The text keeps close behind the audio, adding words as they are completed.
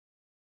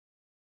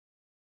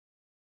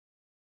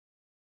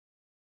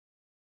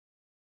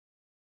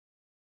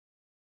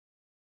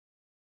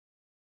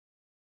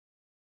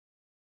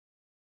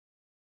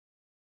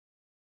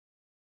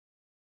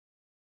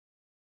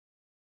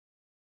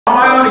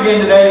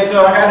again today,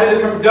 so I got to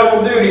do the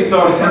double duty,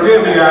 so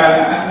forgive me, guys.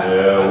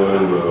 Yeah,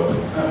 we will.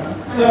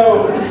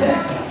 So,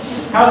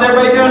 how's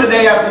everybody doing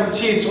today after the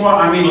Chiefs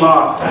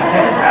lost?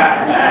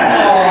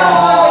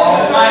 Oh,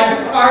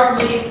 like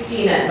hardly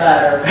peanut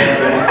butter.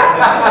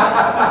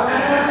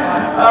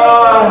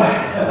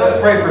 Let's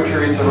pray for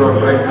Teresa real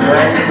quick, all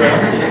right?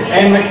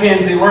 And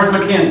Mackenzie. Where's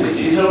Mackenzie?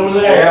 She's over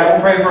there. Yeah,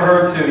 we'll pray for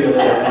her too.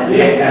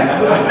 Yeah.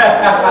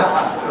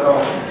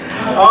 So,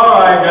 all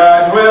right,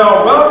 guys.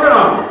 Well,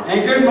 welcome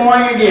and good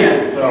morning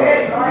again. So,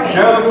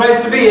 no other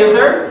place to be, is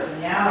there?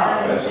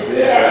 That's it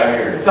right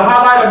here. It's the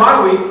highlight of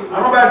my week. I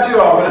don't know about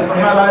you all, but it's the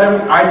highlight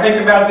of I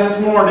think about this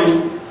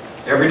morning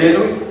every day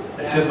of the week.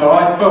 It's just all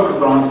I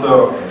focus on.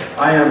 So,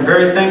 I am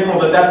very thankful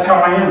that that's how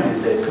I am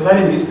these days, because I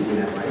didn't used to be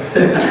that way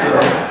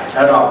so,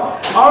 at all.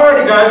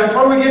 Alrighty, guys.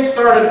 Before we get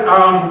started,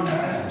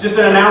 just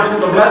an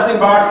announcement. The blessing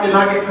box did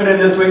not get put in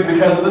this week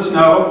because of the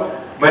snow,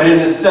 but it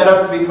is set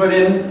up to be put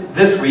in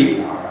this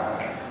week.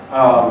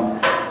 Well,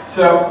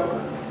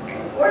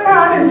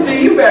 I didn't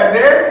see you back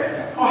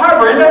there. Oh, hi,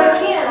 Brenda.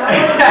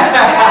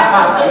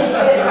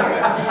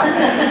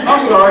 I'm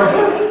sorry.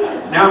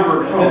 Now I'm for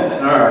trouble.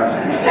 All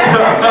right.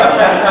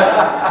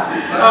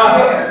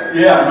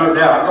 Yeah, no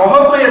doubt. So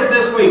hopefully it's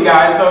this week,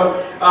 guys. So,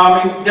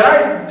 did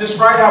I just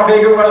write how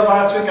big it was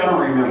last week? I don't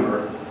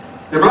remember.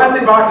 The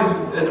blessing box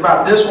is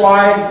about this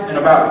wide and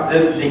about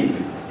this deep.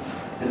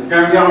 And it's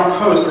going to be on a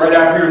post right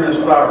out here in this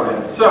flower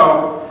bed.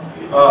 So,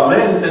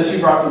 Lynn said she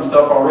brought some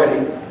stuff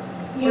already.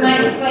 You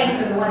might explain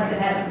for the ones that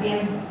haven't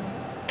been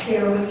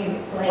here, we can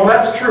explain. Well,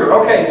 that's true.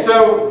 Okay,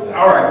 so,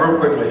 all right, real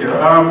quickly here.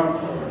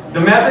 The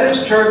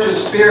Methodist Church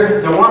is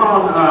the one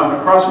on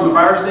across from the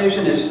fire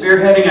station is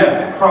spearheading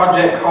a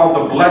project called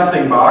the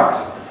Blessing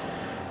Box.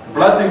 The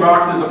Blessing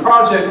Box is a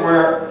project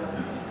where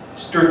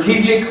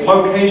strategic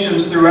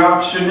locations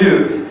throughout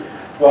Chanute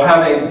will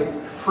have a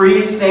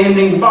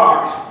freestanding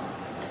box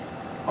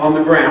on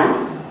the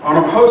ground, on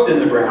a post in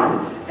the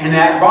ground, and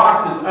that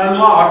box is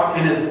unlocked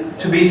and is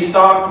to be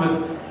stocked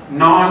with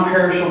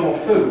non-perishable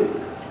food.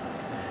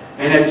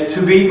 And it's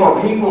to be for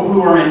people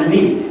who are in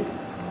need.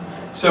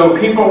 So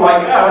people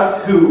like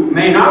us who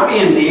may not be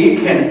in need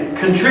can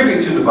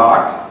contribute to the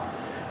box,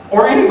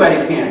 or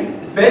anybody can.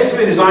 It's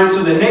basically designed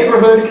so the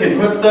neighborhood can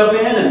put stuff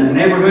in and the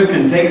neighborhood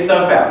can take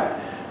stuff out.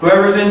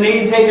 Whoever's in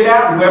need, take it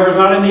out, and whoever's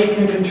not in need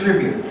can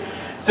contribute.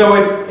 So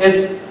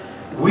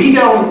we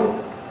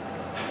don't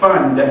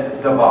fund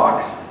the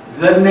box,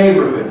 the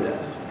neighborhood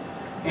does.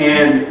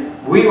 And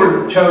we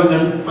were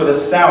chosen for the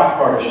south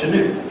part of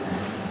Chanute.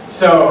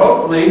 So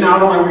hopefully,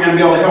 not only are we going to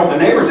be able to help the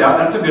neighbors out,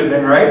 that's a good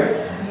thing, right?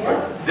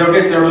 They'll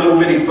get their little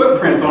bitty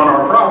footprints on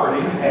our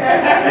property,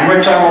 in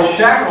which I will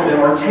shackle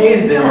them or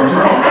tase them or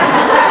something.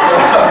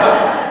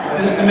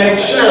 Just to make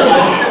sure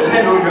that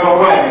they don't go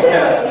away.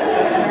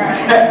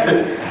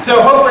 Yeah.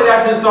 So hopefully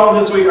that's installed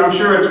this week. I'm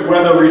sure it's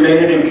weather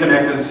related and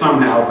connected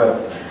somehow, but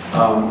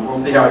we'll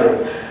see how it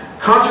is.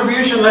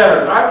 Contribution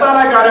letters. I thought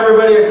I got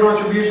everybody a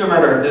contribution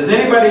letter. Does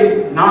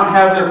anybody not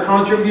have their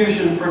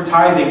contribution for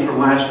tithing from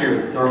last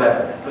year, their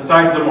letter,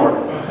 besides the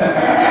mortgage?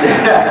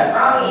 Yeah.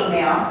 Wrong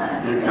email.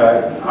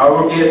 Okay, I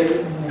will get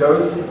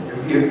those.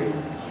 If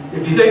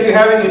you think you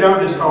have it, you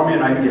don't, just call me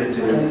and I can get it to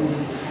you.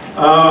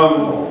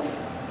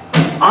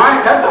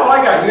 Alright, that's all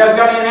I got. You guys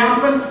got any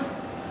announcements?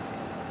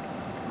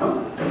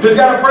 No? Who's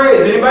got a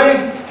praise? Anybody?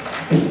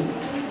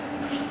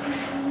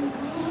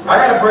 I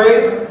got a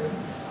praise.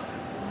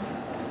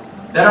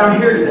 That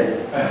I'm here today.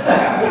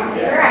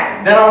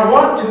 That I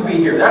want to be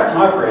here. That's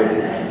my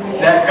praise.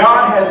 That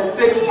God has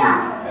fixed me.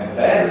 And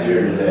Thad's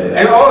here today.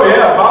 And oh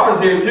yeah, Papa's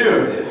here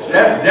too.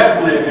 That's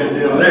definitely a good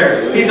deal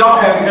there. He's all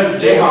happy because the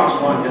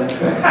Jayhawks won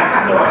yesterday.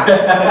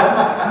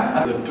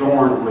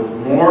 Adorned with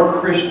more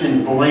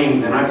Christian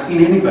bling than I've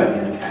seen anybody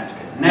in a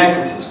casket.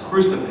 Necklaces,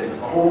 crucifix,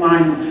 the whole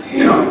nine.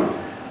 You know,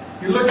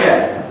 you look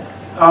at it,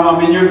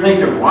 and you're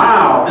thinking,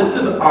 wow, this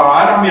is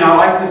odd. I mean, I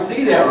like to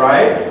see that,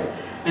 right?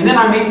 And then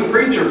I meet the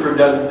preacher who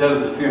does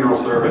this funeral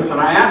service,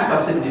 and I asked, I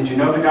said, did you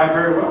know the guy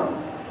very well?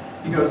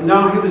 He goes,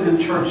 no, he was in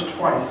church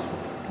twice.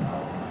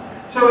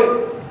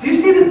 So, do you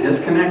see the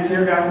disconnect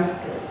here, guys?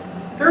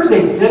 There's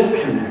a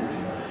disconnect.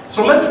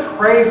 So let's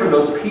pray for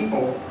those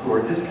people who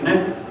are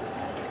disconnected.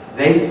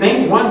 They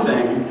think one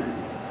thing,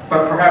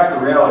 but perhaps the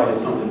reality is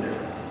something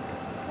different.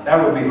 That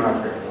would be my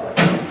prayer.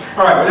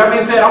 All right, with that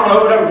being said, I'm going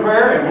to open up in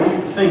prayer, and we'll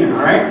get to singing, all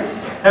right?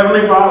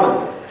 Heavenly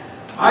Father,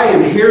 I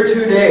am here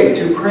today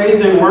to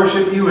praise and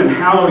worship you and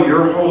hallow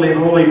your holy,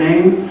 holy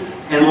name.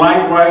 And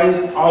likewise,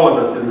 all of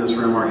us in this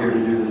room are here to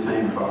do the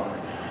same, Father.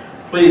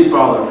 Please,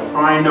 Father,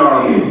 find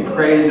our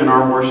praise and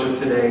our worship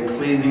today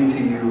pleasing to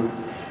you,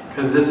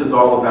 because this is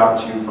all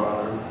about you,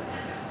 Father.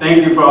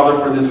 Thank you, Father,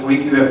 for this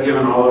week you have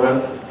given all of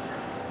us.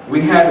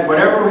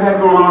 Whatever we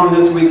had going on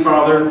this week,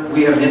 Father,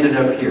 we have ended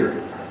up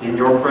here in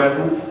your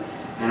presence.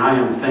 And I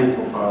am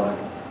thankful, Father,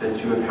 that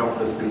you have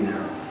helped us be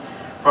there.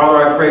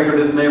 Father, I pray for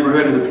this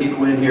neighborhood and the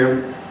people in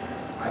here.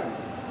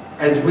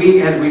 As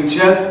we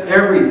just,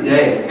 every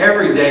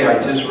day I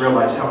just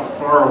realize how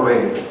far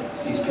away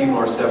these people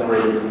are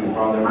separated from you,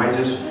 Father. And I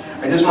just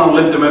want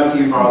to lift them up to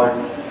you, Father.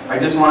 I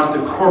just want us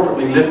to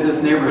corporately lift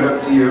this neighborhood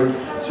up to you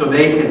so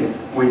they can,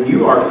 when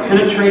you are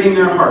penetrating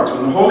their hearts,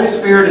 when the Holy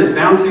Spirit is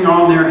bouncing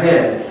on their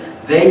head,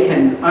 they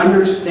can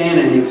understand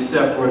and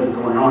accept what is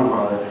going on,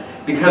 Father.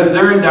 Because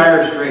they're in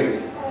dire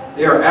straits.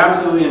 They are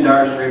absolutely in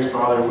dire straits,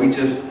 Father. We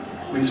just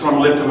want to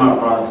lift them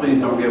up, Father. Please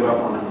don't give up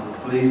on them.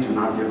 Please do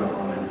not give up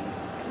on them.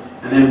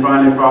 And then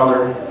finally,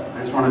 Father, I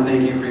just want to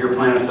thank you for your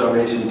plan of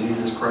salvation,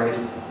 Jesus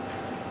Christ.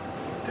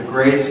 The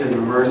grace and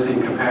the mercy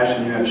and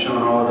compassion you have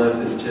shown all of us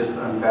is just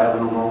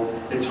unfathomable.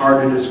 It's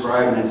hard to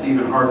describe, and it's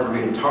even hard for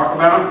me to talk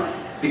about,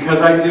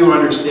 because I do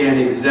understand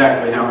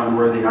exactly how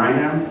unworthy I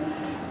am.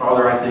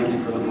 Father, I thank you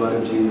for the blood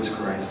of Jesus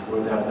Christ.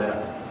 Without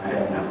that, I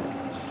have nothing.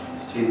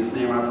 In Jesus'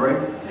 name I pray.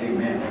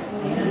 Amen.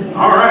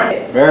 All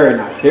right. Very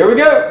nice. Here we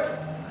go.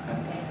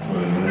 I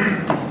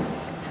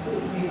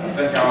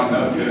think I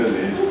know two of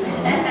these.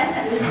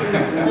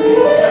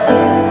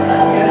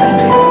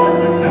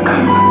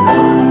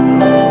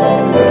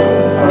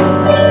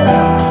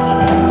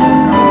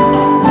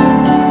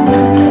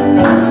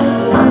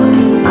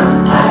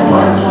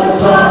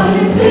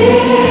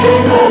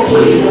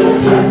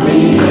 Jesus took me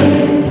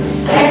in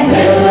and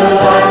made the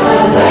life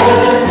of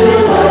heaven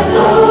fill my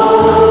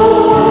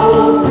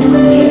soul. He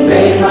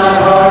made my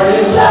heart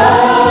in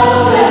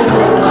love and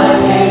broke my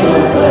name of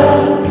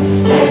love.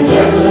 And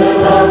just the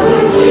talk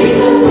with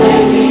Jesus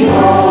made me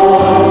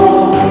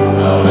whole.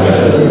 Now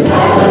let us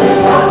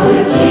talk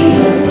with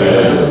Jesus.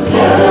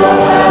 Tell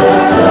all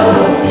our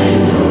troubles.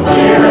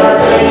 Hear our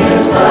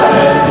faintest cry.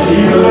 He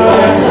will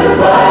answer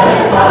by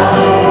and by.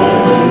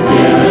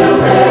 Feel the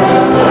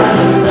presence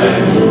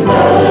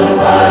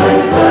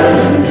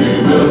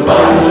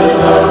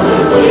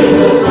of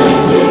Jesus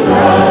makes you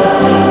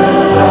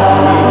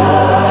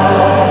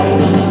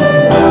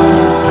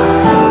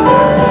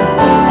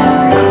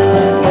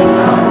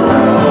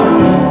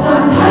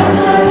sometimes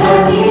the past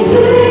seems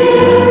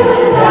clear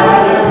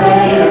without a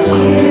ray of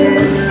cheer,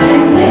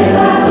 and then I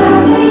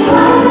found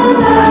behind the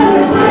light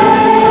of day.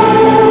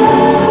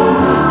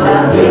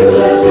 But this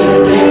just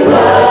simply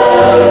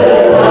was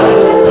and like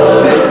the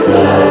stars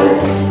skies,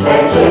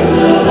 that just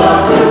the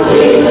talk of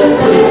Jesus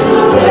clears the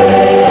way.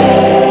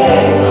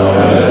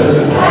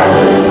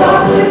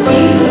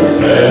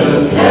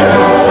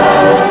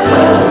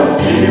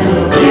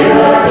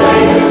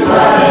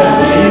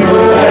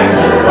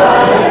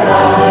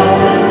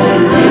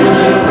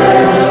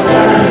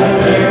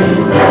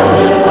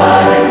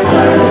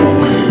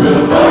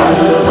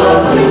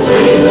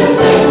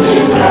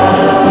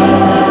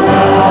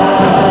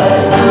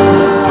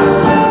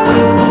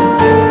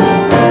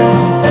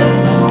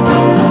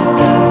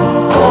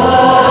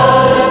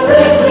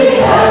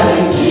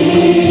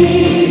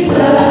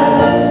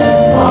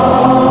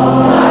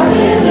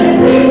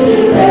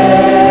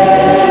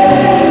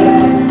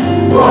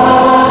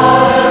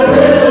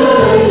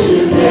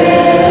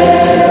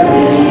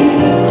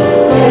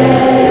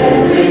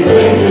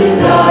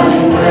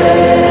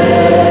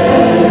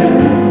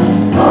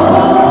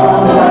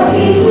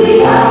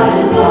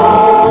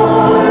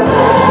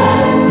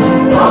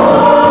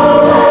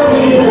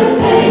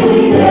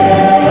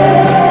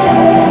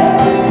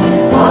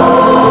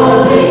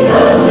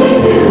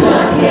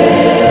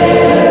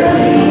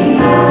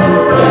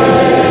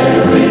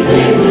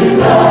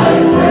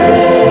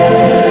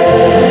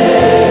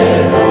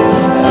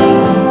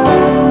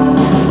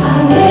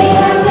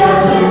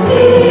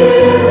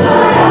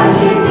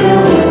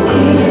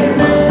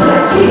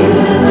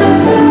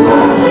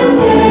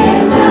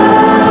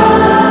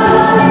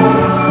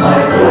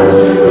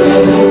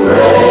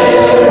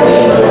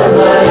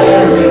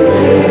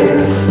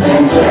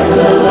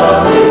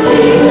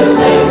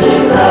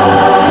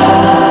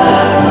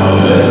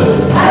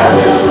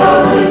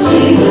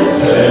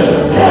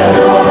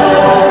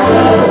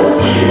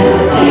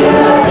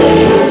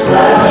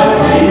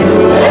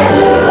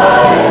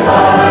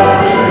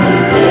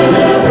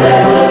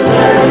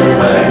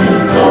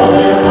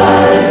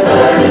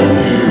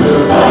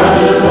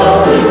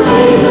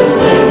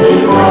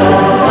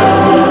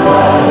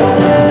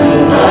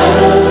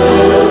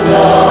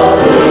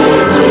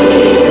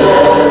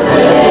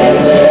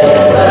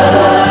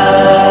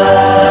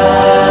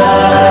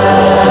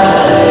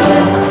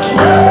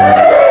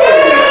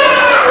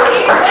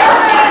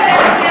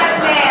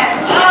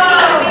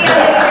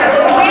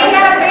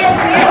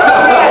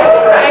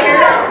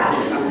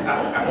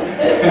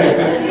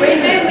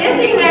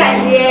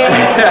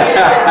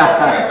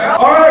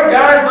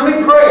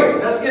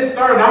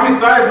 I'm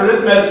excited for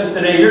this message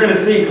today. You're going to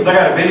see, because I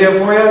got a video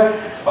for you.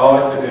 Oh,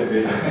 it's a good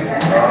video.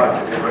 Oh, it's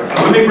a good one. So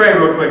let me pray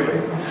real quickly.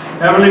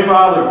 Heavenly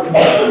Father,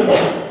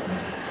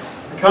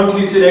 I come to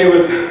you today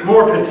with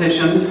more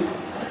petitions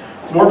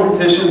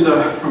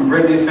from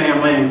Brittany's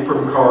family and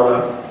from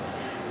Carla,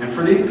 and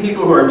for these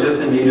people who are just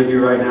in need of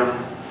you right now.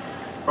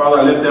 Father,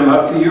 I lift them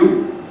up to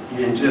you,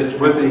 and just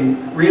with the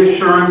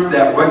reassurance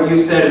that what you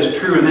said is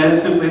true, and that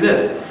is simply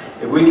this.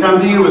 If we come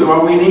to you with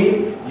what we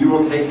need, you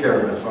will take care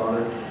of us,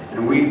 Father.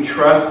 And we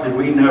trust and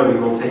we know you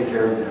will take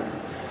care of them.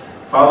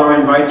 Father, I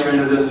invite you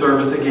into this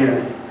service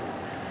again.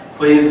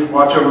 Please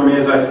watch over me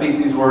as I speak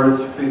these words.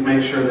 Please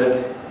make sure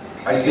that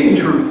I speak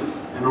truth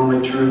and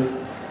only truth,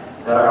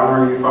 that I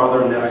honor you,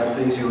 Father, and that I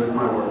please you with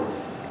my words.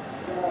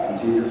 In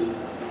Jesus'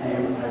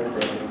 name I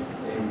pray.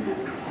 Amen.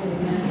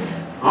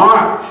 All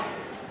right.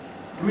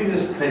 Let me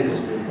just play this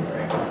video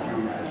right now.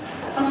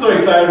 I'm so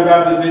excited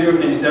about this video,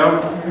 can you tell?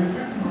 All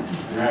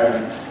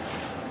right.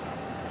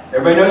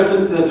 Everybody knows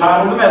the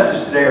title of the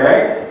message today,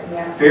 right?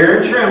 Yeah. Fear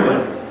and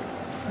Trembling.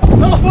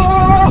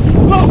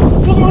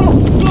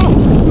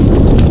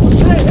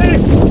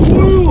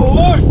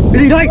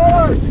 Cái gì đây?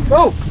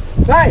 Đâu?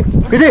 Đây,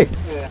 cái gì?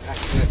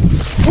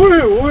 Ui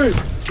ui,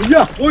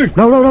 ui,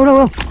 đâu đâu đâu đâu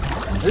đâu?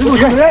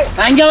 Đấy.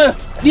 Anh ơi,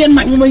 điên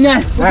mạnh của mình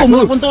này, cuối cùng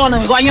là con to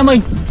này gọi anh em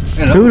mình.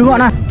 Từ đứa gọi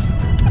này.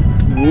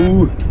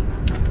 Ui.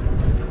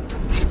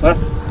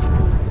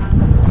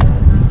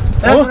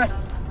 Ủa?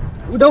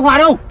 Đâu Hòa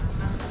đâu?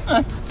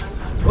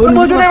 Con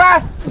tôi chỗ này mà.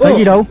 Cái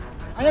gì đâu?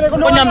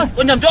 Con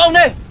nhầm chỗ ông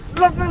đây.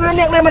 Nó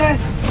miệng lên mà này.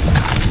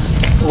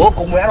 Ủa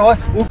cùng mẹ rồi.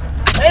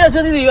 Đấy là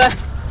chưa thấy gì vậy?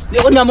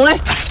 Liệu con nhầm không đấy?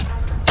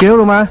 Kêu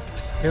rồi mà.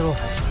 Kêu rồi.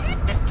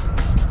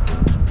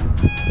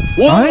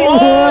 Ui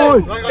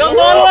ôi, trông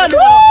to luôn.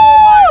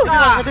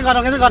 Cái tên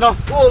gần rồi.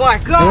 Oh my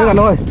god. Cái gần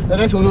rồi.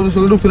 Đây xuống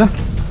đục xuống đây.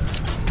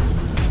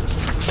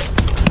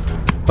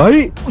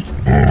 Đấy.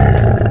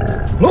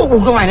 Lỗ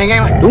vùng trong này anh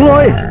em ơi. Đúng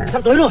rồi.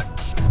 Sắp tới rồi.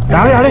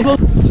 Đào đi.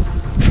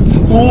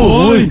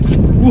 Ui.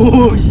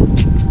 Ui.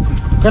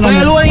 Cái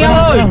này luôn anh em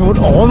ơi.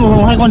 Ổ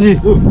mà hai con gì?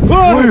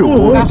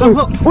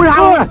 Ui há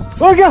mồm này.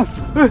 Ôi kìa.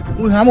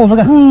 Ui há mồm nó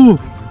kìa.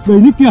 Đầy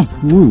nít kìa.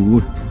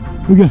 Ui.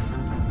 Ui kìa.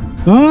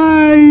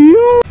 Đấy.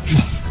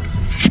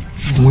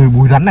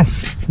 Mùi rắn này.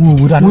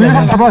 Mùi rắn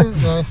này. Sắp ơi.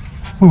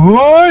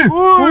 Ui.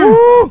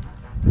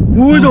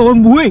 Ui rồi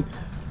mùi.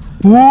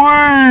 Ui.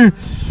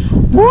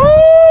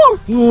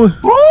 Ui.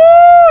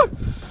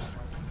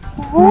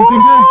 Ui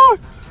kinh ghê.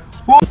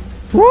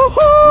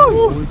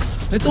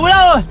 Cái túi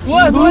đâu rồi?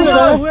 Túi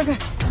rồi.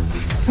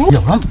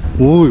 Nhiều lắm.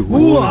 Ui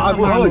ui.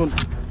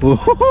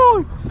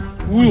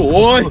 Ui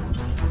ôi.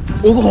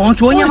 Ôi có hòn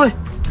chuối nha ơi.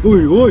 Ui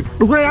ui.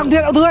 Đục này ăn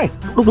thiệt, thứ này.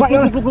 Đục mạnh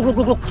lên.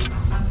 Đục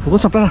có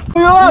sập ra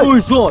nào.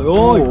 Ui giời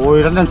ơi.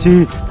 Ui rắn xì.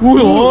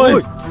 Ui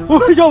ôi.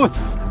 Ui trời.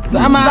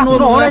 Dã man luôn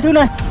rồi đây thứ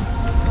này.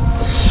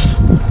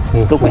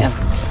 Đục mẹ ăn.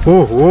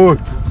 Ui.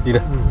 Đi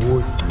đây.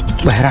 Ui.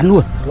 Bẻ rắn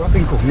luôn. Quá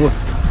kinh khủng luôn.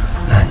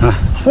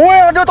 Ui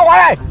đưa to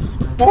này.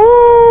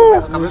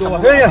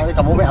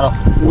 Cầm bố mẹ rồi.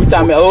 Ui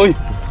cha mẹ ơi.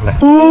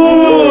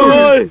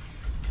 Ui.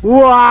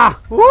 Wow.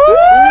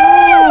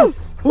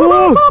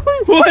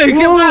 Ui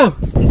khiếp quá.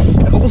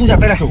 Không có thu nhập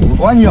đây này.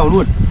 Quá nhiều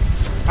luôn.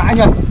 Anh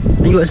ơi.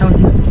 Anh lựa sao?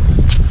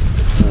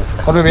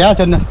 Con bé ở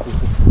chân này.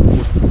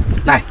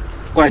 Này,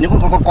 coi những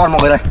con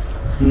mọi người đây.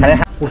 Này.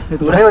 Ui,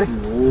 từ đây thôi đi.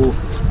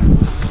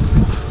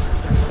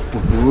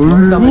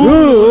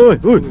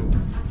 Ui.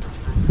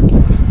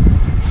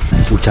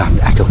 Ui chà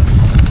mẹ ai trông.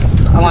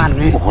 Tham ăn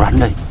đi. Ồ rắn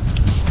đây.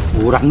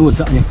 Ồ rắn luôn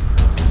sợ nhỉ.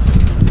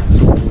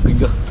 Kinh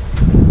cơ.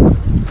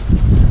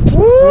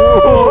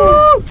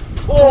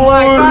 Oh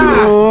my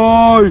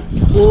god.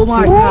 Oh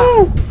my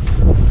god.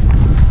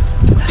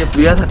 Khiếp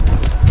vía thật.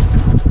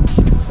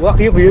 Quá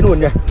khiếp vía luôn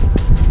nhỉ.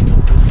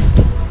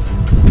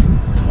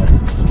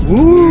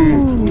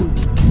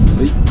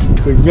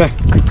 Kinh nhỉ.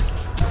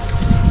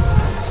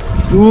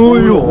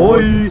 Ui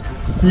ôi.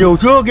 Nhiều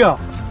chưa kìa.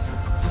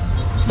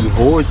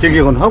 Ôi trên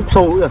kia còn hốc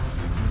sâu kìa.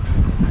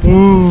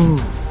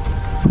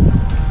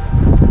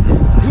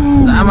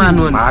 Dã man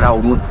luôn. Má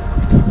đầu luôn.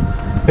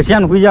 Để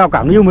xem video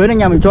cảm yêu mới anh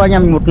em mình cho anh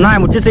em mình một like,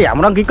 một chia sẻ,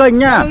 một đăng ký kênh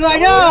nhá. Mọi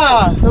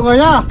người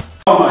nhá.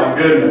 Oh my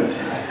goodness.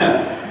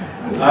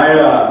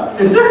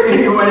 Is there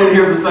anyone in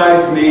here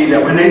besides me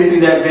that when they see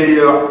that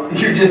video,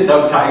 you're just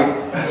uptight?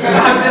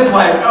 I'm just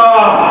like,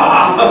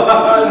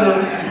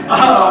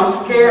 I'm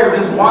scared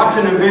just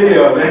watching the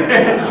video, man.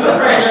 I'm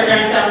afraid they're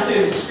going to come to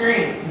the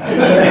screen.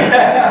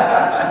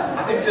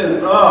 I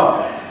just,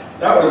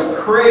 that was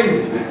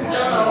crazy. I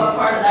don't know what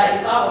part of that you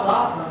thought was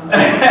awesome.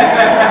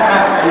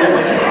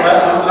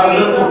 A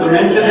little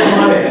dimension in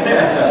money.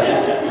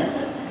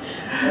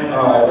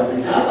 All right, let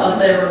me I thought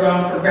they were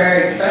going for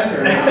buried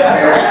treasure.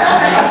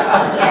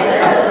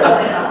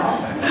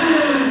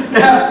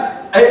 Now,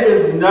 it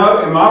is no,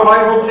 and my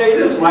wife will tell you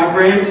this, my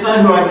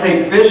grandson who I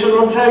take fishing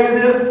will tell you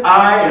this,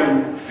 I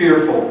am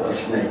fearful of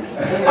snakes.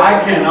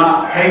 I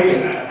cannot take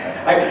it.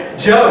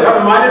 Joe, that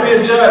reminded me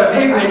of Joe at a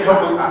picnic a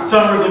couple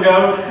summers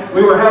ago.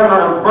 We were having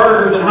our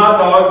burgers and hot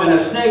dogs and a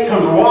snake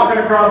comes walking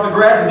across the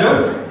grass and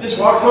Joe just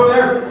walks over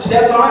there,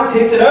 steps on it,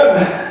 picks it up.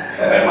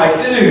 I'm like,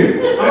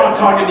 dude, I'm not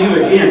talking to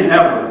you again,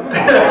 ever.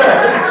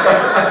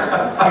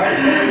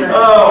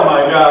 Oh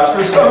my gosh,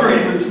 for some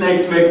reason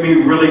snakes make me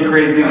really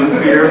crazy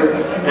with fear.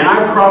 And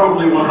I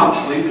probably will not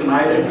sleep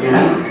tonight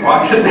again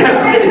watching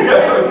that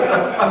video.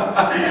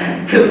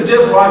 Because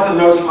just watching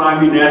those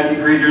slimy, nasty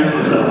creatures,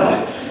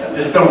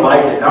 just don't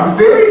like it. I'm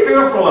very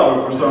fearful of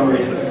them for some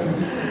reason.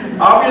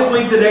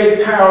 Obviously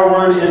today's power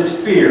word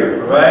is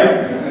fear,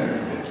 right?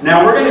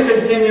 Now we're going to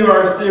continue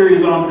our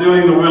series on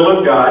doing the will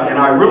of God, and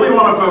I really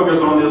want to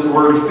focus on this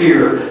word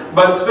fear,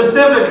 but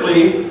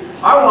specifically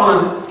I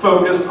want to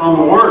focus on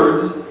the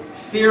words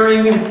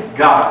fearing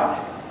God.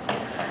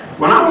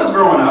 When I was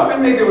growing up, and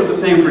maybe it was the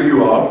same for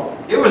you all,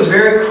 it was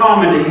very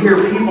common to hear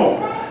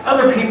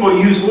other people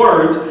use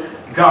words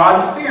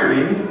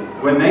God-fearing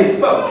when they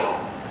spoke.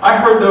 I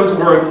heard those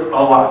words a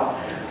lot.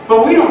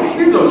 But we don't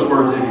hear those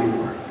words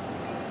anymore.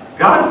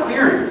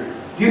 God-fearing.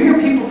 Do you hear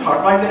people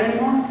talk like that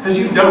anymore? Because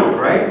you don't,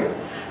 right?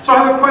 So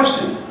I have a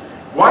question.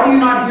 Why do you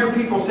not hear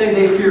people say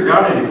they fear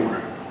God anymore?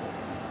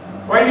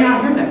 Why do you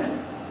not hear that?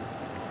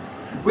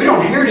 We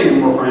don't hear it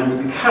anymore, friends,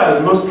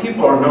 because most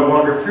people are no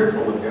longer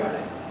fearful of God.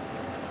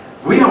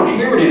 We don't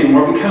hear it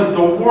anymore because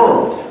the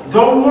world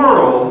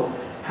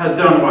has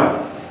done what?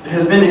 It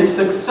has been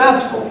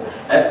successful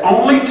at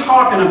only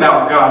talking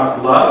about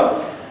God's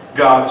love,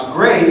 God's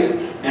grace,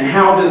 and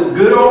how this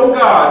good old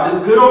God, this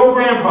good old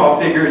grandpa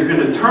figure is going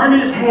to turn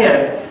his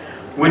head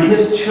when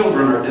his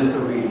children are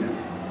disobedient.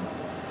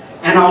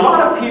 And a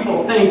lot of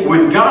people think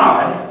when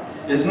God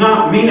is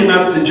not mean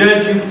enough to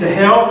judge you to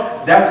hell,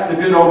 that's the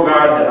good old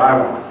God that I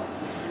want.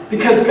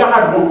 Because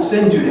God won't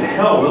send you to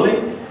hell, will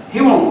He? He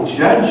won't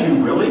judge you,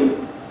 will He?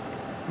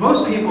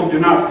 Most people do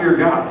not fear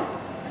God.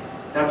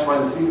 That's why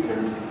the seats are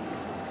empty.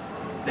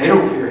 They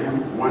don't fear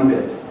Him one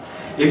bit.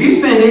 If you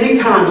spend any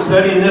time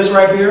studying this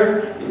right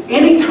here,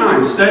 any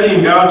time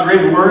studying God's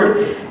written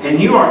word, and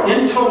you are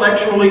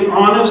intellectually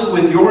honest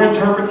with your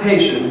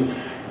interpretation,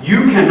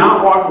 you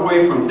cannot walk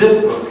away from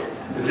this book,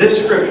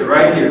 this scripture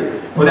right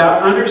here,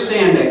 without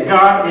understanding that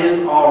God is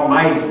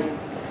almighty.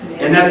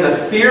 And that the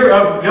fear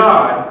of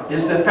God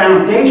is the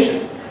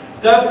foundation,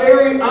 the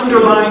very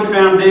underlying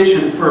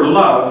foundation for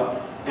love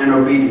and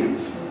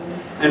obedience.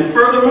 And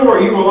furthermore,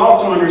 you will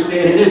also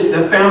understand it is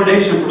the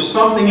foundation for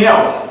something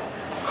else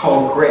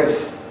called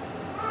grace.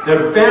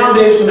 The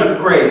foundation of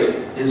grace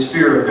is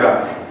fear of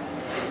God.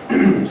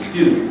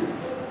 Excuse me.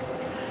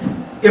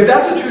 If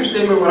that's a true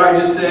statement, what I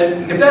just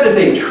said, if that is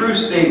a true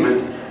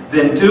statement,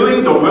 then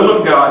doing the will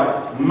of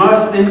God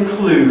must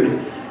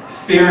include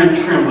fear and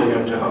trembling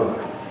of Jehovah.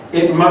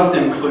 It must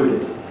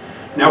include it.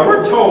 Now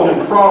we're told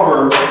in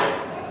Proverbs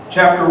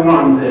chapter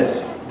 1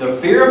 this: the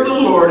fear of the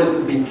Lord is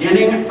the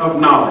beginning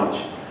of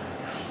knowledge.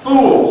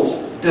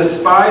 Fools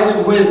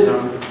despise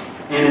wisdom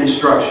and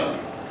instruction.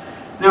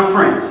 Now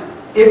friends,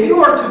 if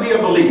you are to be a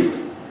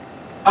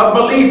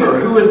believer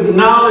who is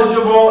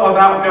knowledgeable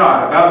about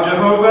God, about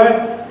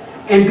Jehovah,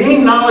 and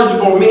being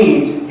knowledgeable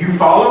means you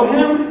follow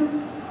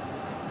Him,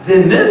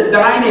 then this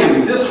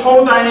dynamic, this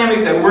whole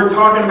dynamic that we're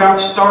talking about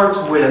starts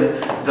with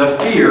the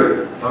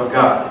fear of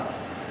God.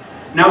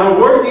 Now the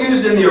word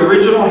used in the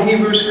original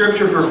Hebrew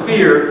scripture for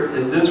fear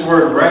is this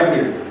word right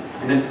here,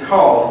 and it's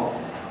called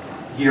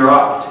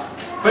yirat.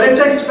 But it's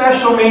a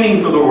special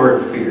meaning for the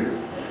word fear.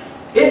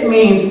 It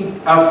means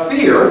a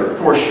fear,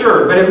 for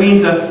sure, but it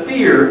means a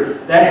fear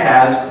that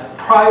has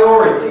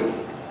priority.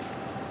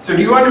 So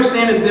do you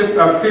understand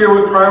a fear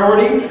with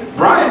priority?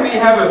 Brian may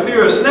have a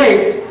fear of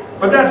snakes,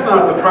 but that's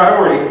not the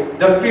priority.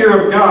 The fear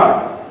of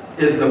God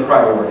is the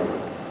priority.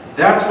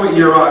 That's what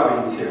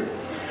yirat means here.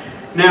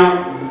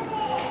 Now,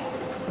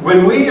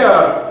 when we,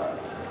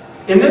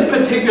 in this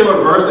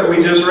particular verse that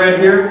we just read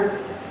here,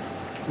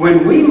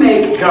 when we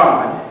make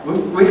God,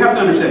 we have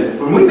to understand this,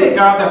 when we make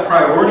God the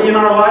priority in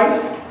our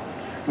life,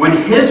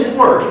 when His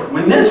Word,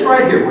 when this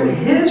right here, when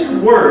His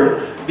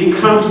Word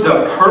becomes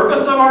the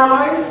purpose of our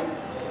life,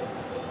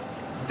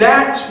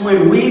 that's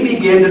when we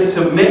begin to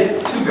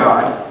submit to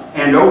God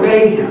and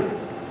obey Him.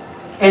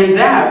 And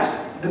that's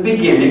the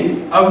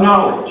beginning of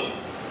knowledge.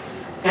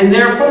 And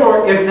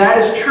therefore, if that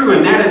is true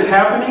and that is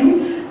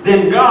happening,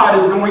 then God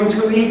is going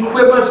to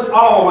equip us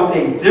all with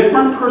a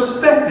different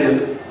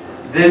perspective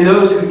than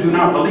those who do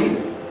not believe.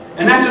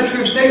 And that's a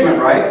true statement,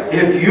 right?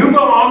 If you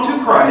belong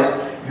to Christ,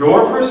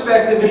 your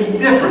perspective is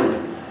different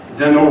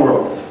than the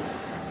world's.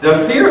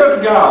 The fear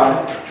of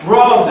God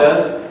draws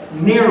us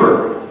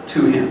nearer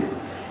to Him.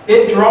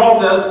 It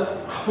draws us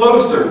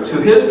closer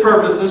to His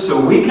purposes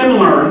so we can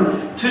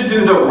learn to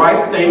do the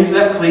right things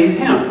that please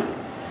Him.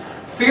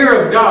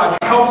 Fear of God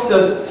helps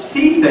us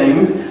see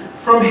things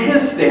from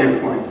His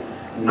standpoint,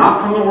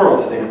 not from the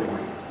world's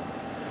standpoint.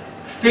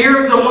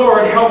 Fear of the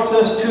Lord helps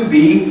us to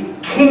be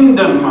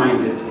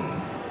kingdom-minded.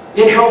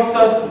 It helps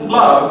us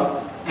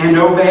love and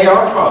obey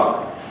our Father.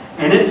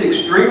 And it's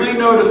extremely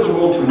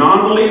noticeable to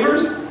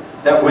non-believers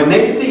that when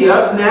they see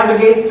us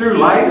navigate through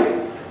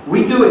life,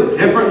 we do it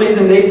differently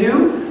than they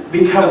do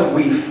because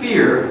we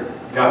fear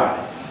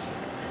God.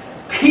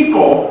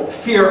 People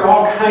fear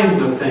all kinds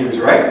of things,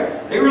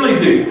 right? They really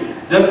do.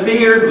 They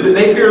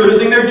fear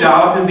losing their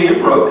jobs and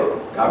being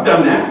broke. I've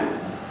done that.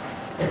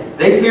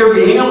 They fear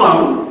being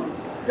alone.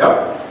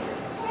 Yep.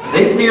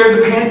 They fear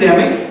the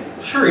pandemic.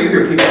 Sure, you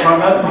hear people talk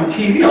about it on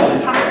TV all the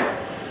time.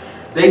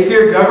 They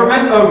fear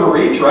government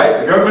overreach,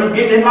 right? The government's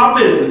getting in my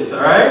business,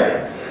 all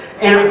right?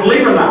 And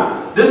believe it or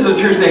not, this is a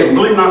true statement.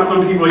 Believe it or not,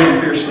 some people even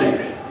fear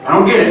snakes. I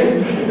don't get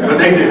it, but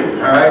they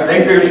do, all right?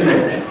 They fear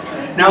snakes.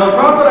 Now, the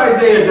prophet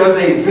Isaiah does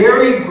a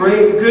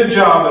very good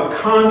job of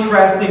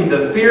contrasting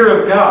the fear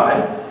of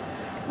God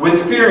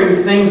with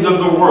fearing things of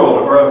the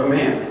world or of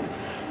man.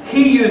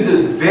 He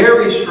uses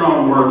very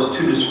strong words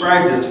to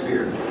describe this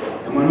fear.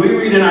 And when we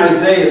read in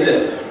Isaiah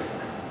this,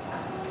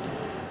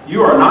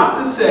 You are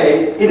not to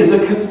say it is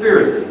a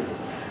conspiracy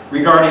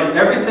regarding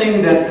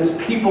everything that this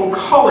people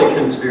call a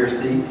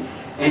conspiracy,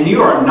 and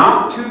you are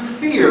not to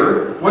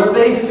fear what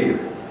they fear,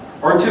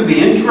 or to be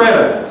in dread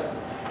of it.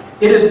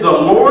 It is the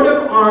Lord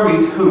of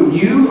armies whom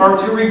you are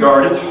to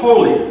regard as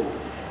holy,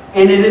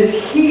 and it is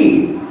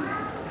He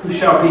who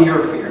shall be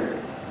your fear,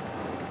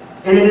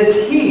 and it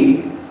is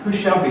He who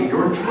shall be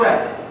your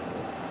dread.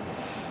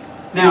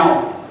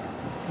 Now,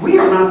 we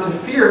are not to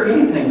fear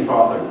anything,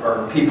 Father,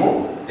 or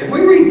people. If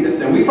we read this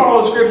and we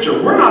follow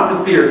Scripture, we're not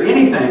to fear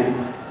anything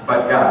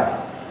but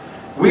God.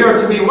 We are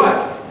to be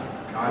what?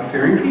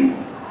 God-fearing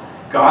people.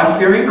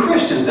 God-fearing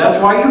Christians.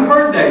 That's why you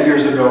heard that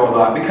years ago a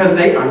lot, because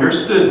they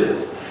understood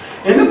this.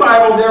 In the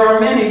Bible, there are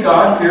many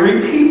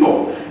God-fearing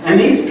people. And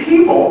these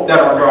people that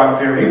are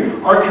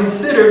God-fearing are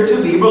considered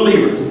to be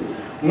believers.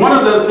 One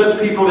of those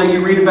such people that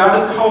you read about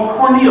is called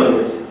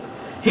Cornelius.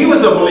 He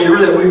was a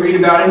believer that we read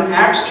about in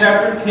Acts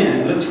chapter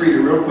 10. Let's read it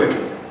real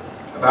quickly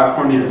about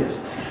Cornelius.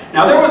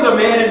 Now there was a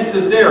man in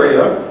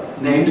Caesarea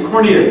named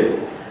Cornelius,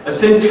 a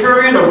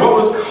centurion of what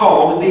was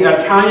called the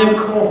Italian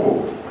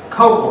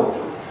cohort,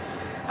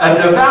 a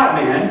devout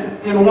man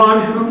and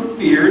one who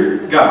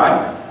feared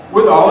God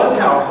with all his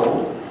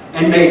household,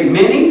 and made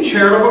many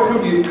charitable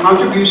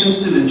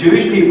contributions to the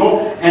Jewish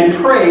people and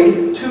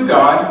prayed to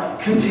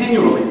God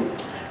continually.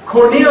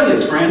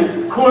 Cornelius,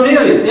 friends,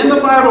 Cornelius in the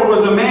Bible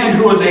was a man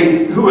who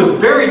was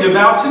very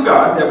devout to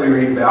God, that we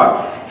read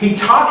about. He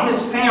taught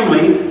his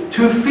family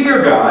to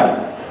fear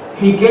God.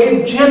 He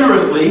gave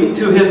generously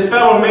to his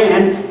fellow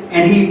man,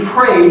 and he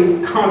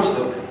prayed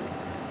constantly.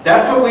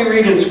 That's what we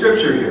read in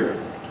Scripture here.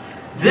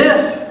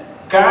 This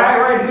guy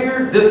right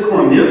here, this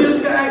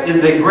Cornelius guy,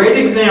 is a great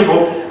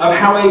example of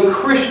how a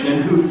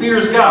Christian who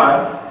fears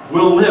God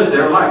will live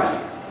their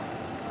life.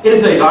 It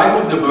is a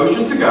life of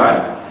devotion to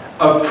God,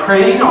 of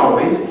praying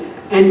always,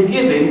 and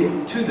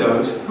giving to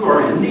those who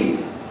are in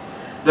need.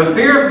 The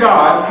fear of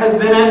God has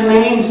been a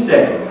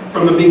mainstay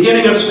from the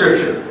beginning of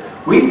Scripture.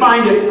 We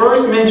find it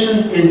first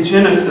mentioned in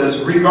Genesis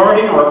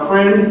regarding our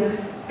friend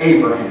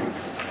Abraham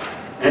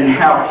and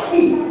how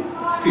he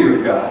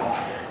feared God.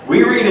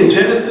 We read in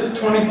Genesis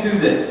 22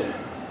 this.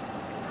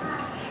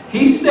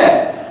 He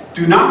said,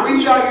 "Do not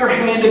reach out your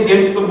hand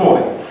against the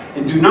boy,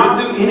 and do not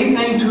do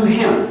anything to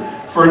him.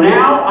 For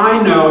now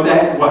I know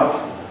that" what?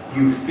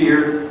 "You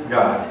fear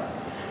God,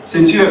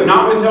 since you have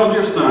not withheld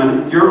your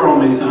son, your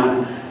only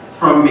son,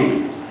 from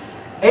me."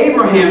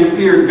 Abraham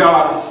feared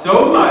God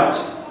so much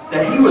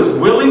that he was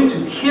willing to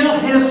kill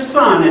his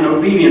son in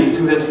obedience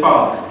to his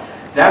father.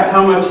 That's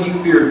how much he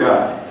feared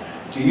God.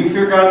 Do you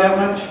fear God that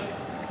much?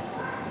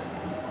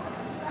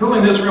 Who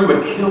in this room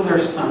would kill their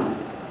son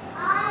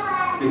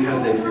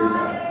because they fear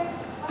God?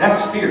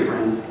 That's fear,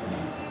 friends.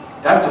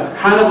 That's a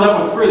kind of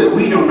level of fear that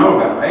we don't know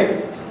about,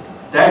 right?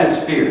 That is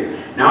fear.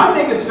 Now, I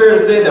think it's fair to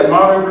say that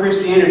modern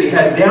Christianity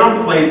has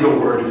downplayed the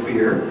word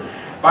fear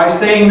by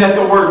saying that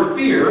the word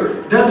fear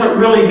doesn't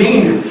really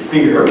mean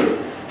fear.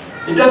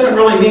 It doesn't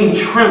really mean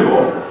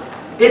tremble.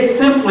 It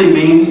simply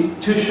means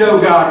to show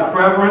God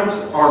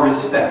reverence or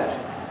respect.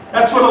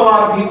 That's what a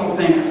lot of people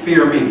think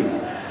fear means.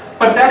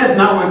 But that is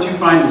not what you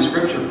find in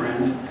Scripture,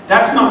 friends.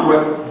 That's not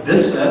what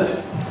this says.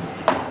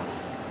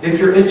 If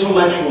you're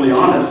intellectually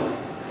honest,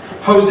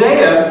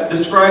 Hosea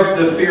describes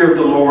the fear of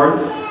the Lord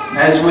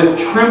as with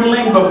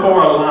trembling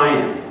before a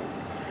lion.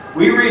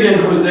 We read in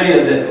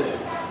Hosea this: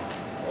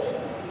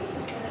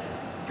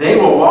 "They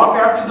will walk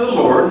after the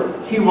Lord.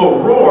 He will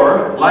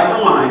roar like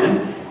a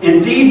lion.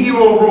 Indeed, he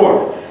will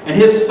roar. And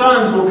his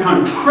sons will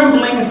come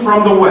trembling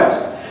from the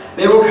west.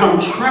 They will come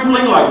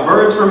trembling like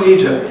birds from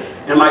Egypt,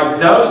 and like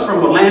doves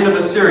from the land of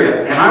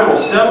Assyria. And I will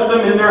settle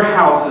them in their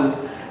houses,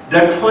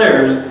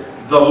 declares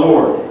the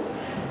Lord."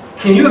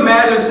 Can you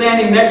imagine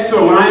standing next to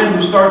a lion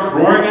who starts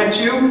roaring at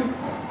you?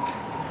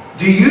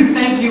 Do you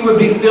think you would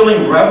be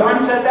feeling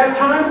reverence at that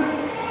time?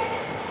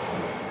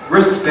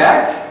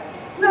 Respect?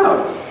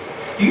 No.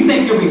 Do you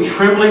think you'll be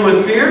trembling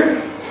with fear?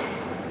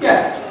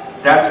 Yes.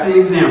 That's the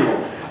example.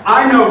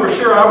 I know for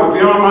sure I would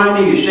be on my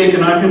knees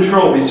shaking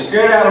uncontrollably,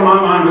 scared out of my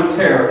mind with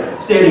terror,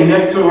 standing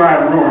next to a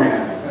lion roaring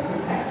at me.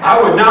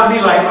 I would not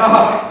be like,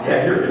 "Oh,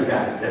 yeah, you're a good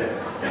guy.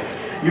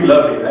 You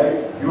love me, right?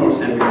 You won't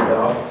send me to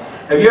hell."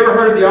 Have you ever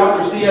heard of the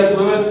author C.S.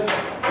 Lewis?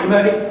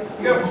 Anybody?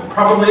 You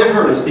probably have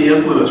heard of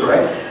C.S. Lewis,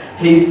 right?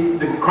 He's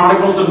the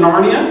Chronicles of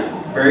Narnia.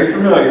 Very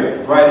familiar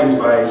writings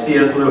by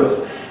C.S.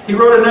 Lewis. He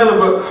wrote another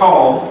book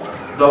called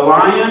The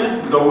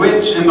Lion, the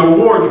Witch, and the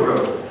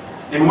Wardrobe,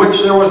 in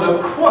which there was a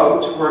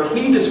quote where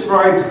he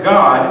describes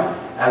God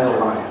as a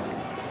lion.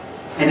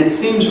 And it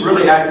seems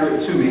really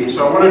accurate to me,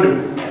 so I wanted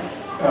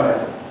to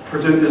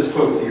present this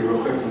quote to you real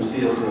quick from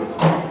C.S. Lewis.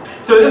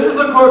 So this is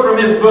the quote from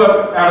his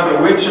book, out of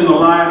The Witch and the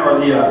Lion, or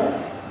the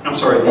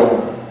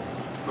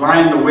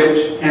Lion, the Witch,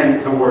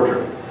 and the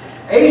Wardrobe.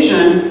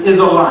 "Asian is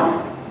a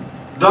lion,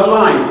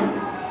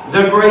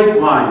 the great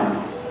lion.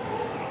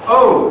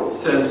 Oh,"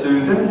 says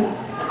Susan,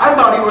 "I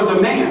thought he was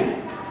a man.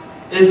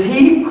 Is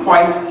he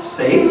quite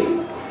safe?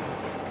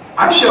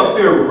 I shall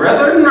feel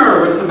rather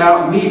nervous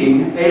about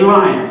meeting a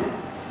lion."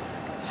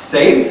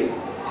 "Safe?"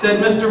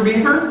 said Mr.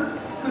 Beaver.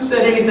 Who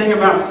said anything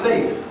about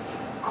safe?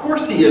 Of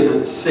course he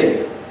isn't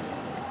safe,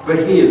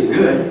 but he is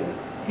good.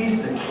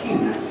 He's the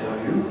king, I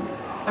tell you.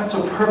 That's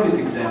a perfect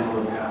example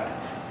of God.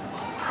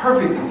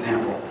 Perfect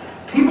example.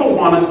 People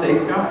want a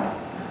safe God.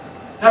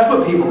 That's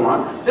what people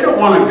want. They don't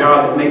want a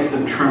God that makes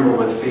them tremble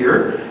with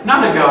fear.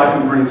 Not a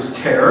God who brings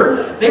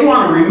terror. They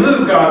want to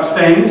remove God's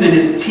fangs and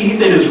his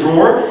teeth and his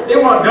roar. They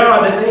want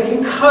God that they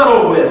can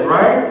cuddle with,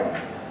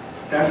 right?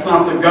 That's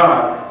not the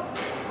God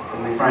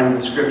that we find in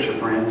the Scripture,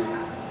 friends.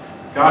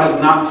 God is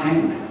not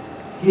tame.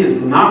 He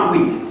is not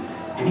weak.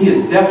 And he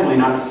is definitely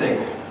not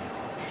safe.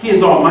 He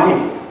is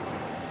almighty.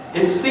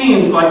 It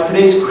seems like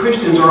today's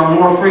Christians are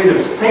more afraid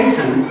of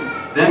Satan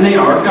than they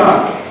are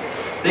God.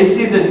 They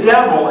see the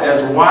devil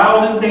as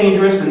wild and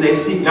dangerous, and they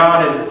see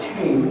God as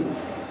tame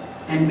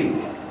and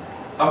meek,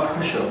 a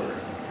pushover.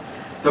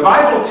 The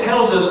Bible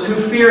tells us to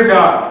fear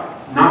God,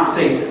 not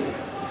Satan.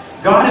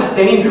 God is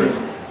dangerous,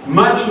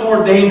 much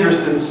more dangerous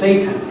than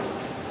Satan,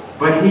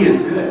 but he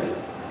is good.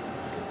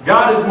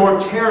 God is more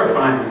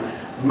terrifying,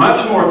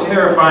 much more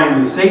terrifying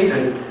than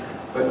Satan,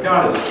 but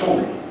God is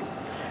holy.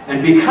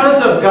 And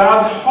because of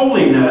God's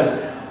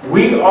holiness,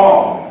 we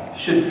all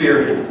should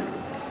fear him.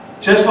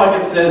 Just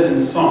like it says in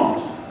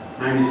Psalms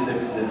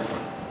 96 this.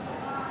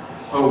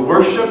 Oh,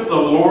 worship the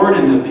Lord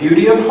in the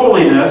beauty of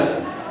holiness.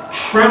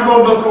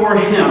 Tremble before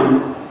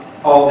him,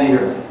 all the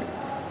earth.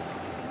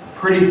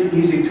 Pretty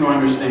easy to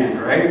understand,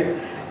 right?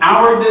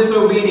 Our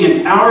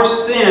disobedience, our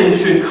sin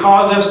should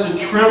cause us to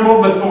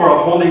tremble before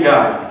a holy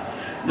God.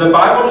 The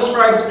Bible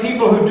describes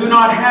people who do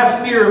not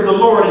have fear of the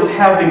Lord as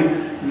having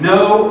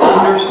no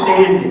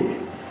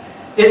understanding.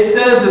 It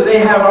says that they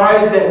have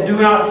eyes that do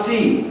not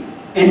see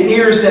and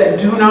ears that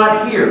do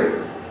not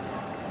hear.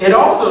 It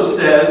also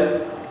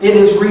says it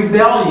is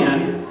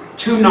rebellion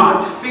to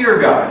not fear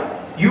God.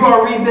 You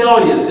are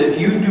rebellious if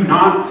you do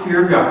not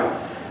fear God.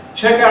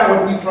 Check out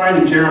what we find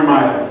in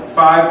Jeremiah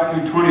 5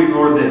 through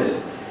 24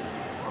 this.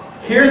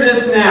 Hear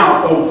this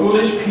now, O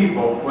foolish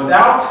people,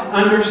 without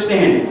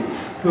understanding,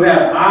 who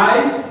have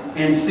eyes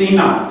and see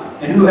not,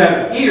 and who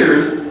have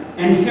ears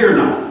and hear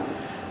not.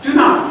 Do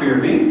not fear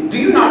me. Do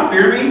you not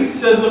fear me,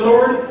 says the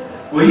Lord?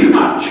 Will you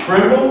not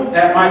tremble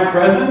at my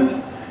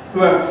presence,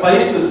 who have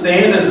placed the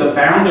sand as the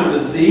bound of the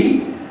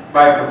sea,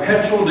 by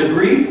perpetual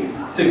decree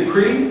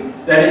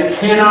that it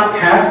cannot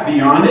pass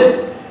beyond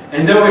it?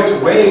 And though its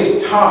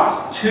waves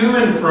toss to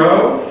and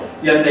fro,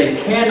 yet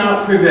they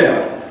cannot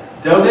prevail.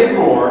 Though they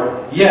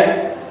roar,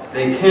 yet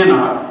they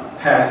cannot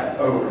pass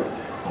over it.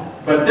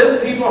 But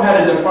this people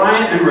had a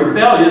defiant and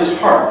rebellious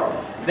heart.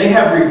 They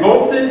have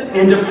revolted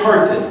and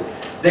departed.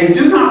 They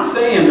do not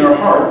say in their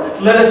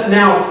heart, let us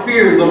now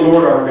fear the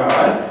Lord our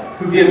God,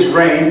 who gives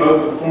rain,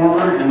 both the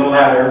former and the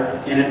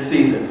latter, in its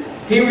season.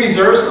 He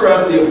reserves for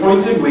us the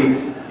appointed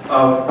weeks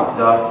of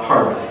the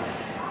harvest.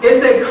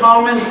 It's a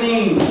common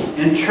theme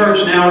in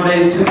church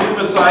nowadays to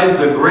emphasize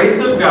the grace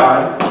of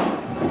God,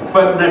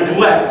 but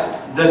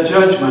neglect the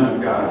judgment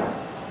of God.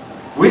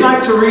 We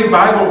like to read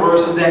Bible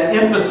verses that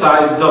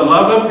emphasize the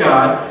love of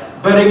God,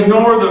 but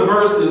ignore the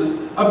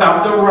verses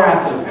about the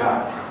wrath of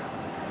God.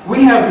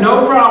 We have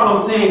no problem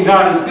saying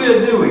God is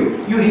good, do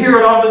we? You hear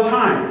it all the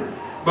time.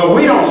 But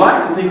we don't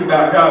like to think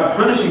about God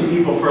punishing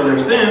people for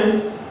their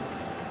sins.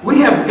 We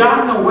have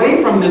gotten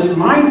away from this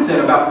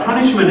mindset about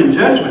punishment and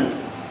judgment.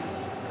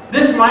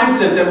 This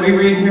mindset that we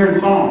read here in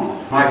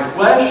Psalms. My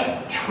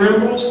flesh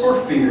trembles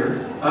for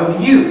fear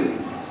of you,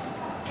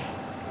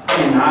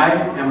 and I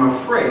am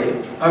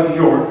afraid of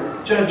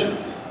your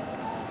judgments.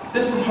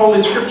 This is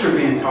Holy Scripture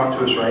being taught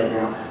to us right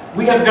now.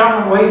 We have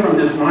gotten away from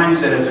this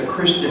mindset as a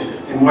Christian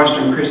in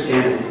Western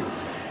Christianity.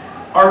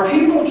 Are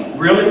people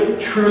really,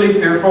 truly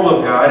fearful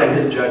of God and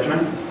his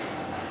judgment?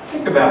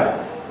 Think about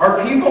it.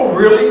 Are people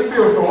really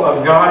fearful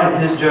of God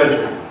and his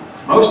judgment?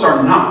 Most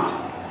are not.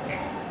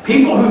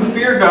 People who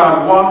fear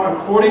God walk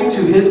according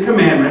to his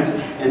commandments,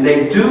 and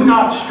they do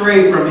not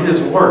stray from his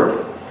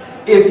word.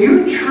 If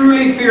you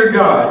truly fear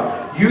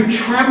God, you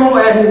tremble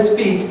at his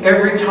feet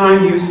every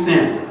time you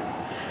sin.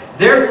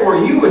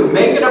 Therefore, you would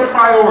make it a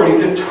priority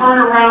to turn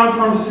around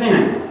from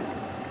sin.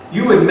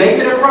 You would make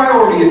it a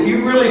priority, if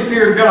you really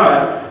fear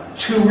God,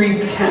 to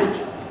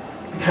repent.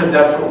 Because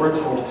that's what we're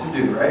told to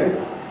do, right?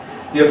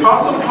 The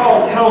Apostle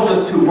Paul tells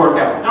us to work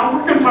out. Now,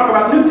 we're going to talk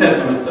about New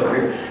Testament stuff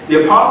here.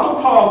 The Apostle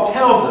Paul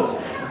tells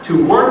us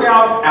to work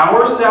out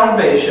our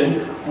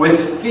salvation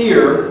with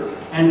fear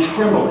and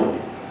trembling.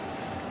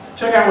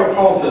 Check out what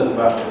Paul says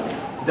about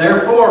this.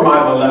 Therefore,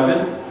 my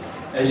beloved,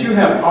 as you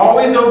have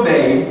always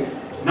obeyed,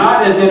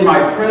 not as in my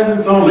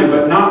presence only,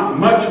 but not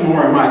much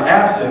more in my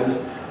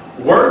absence,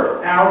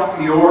 work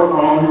out your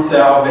own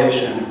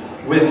salvation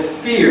with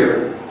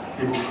fear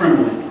and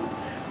trembling.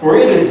 For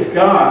it is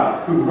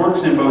God who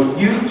works in both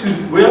you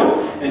to will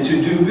and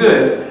to do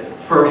good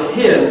for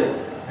his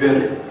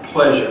good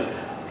pleasure.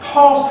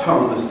 Paul's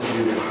telling us to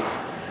do this.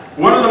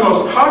 One of the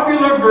most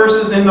popular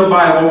verses in the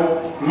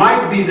Bible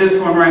might be this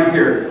one right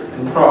here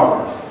in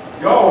Proverbs.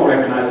 You all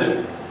recognize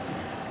it.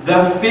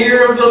 The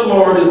fear of the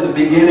Lord is the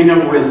beginning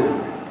of wisdom,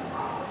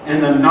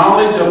 and the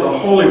knowledge of the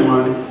Holy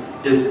One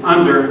is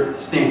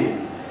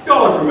understanding.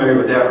 Y'all are familiar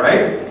with that,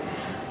 right?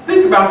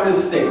 Think about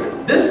this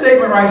statement. This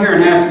statement right here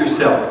and ask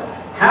yourself,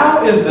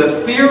 how is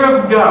the fear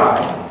of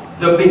God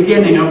the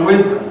beginning of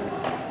wisdom?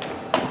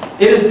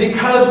 It is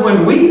because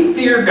when we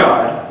fear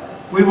God,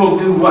 we will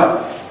do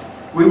what?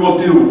 We will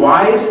do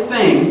wise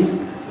things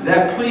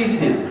that please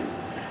Him.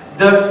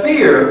 The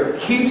fear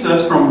keeps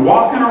us from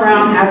walking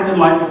around acting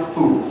like a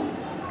fool,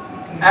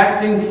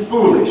 acting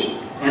foolish,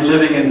 and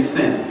living in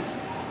sin.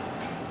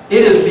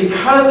 It is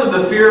because of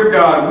the fear of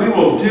God we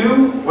will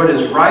do what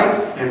is right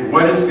and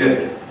what is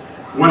good.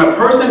 When a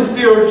person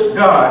fears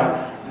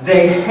God,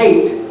 they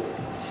hate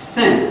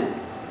sin.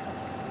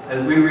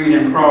 As we read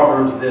in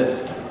Proverbs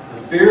this,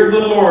 the fear of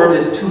the Lord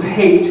is to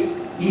hate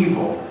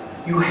evil.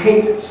 You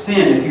hate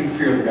sin if you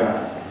fear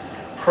God.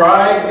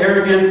 Pride,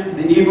 arrogance,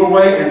 the evil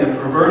way, and the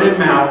perverted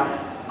mouth,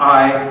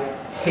 I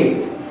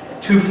hate.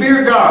 To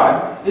fear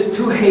God is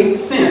to hate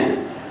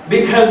sin,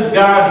 because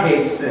God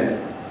hates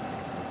sin.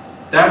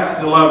 That's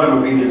the love and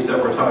obedience that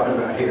we're talking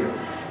about here.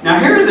 Now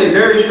here's a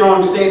very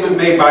strong statement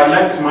made by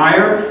Lex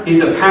Meyer.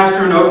 He's a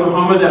pastor in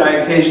Oklahoma that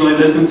I occasionally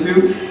listen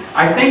to.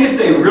 I think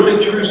it's a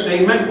really true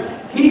statement.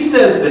 He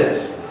says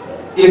this,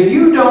 if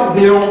you don't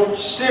deal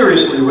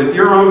seriously with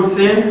your own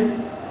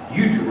sin,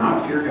 you do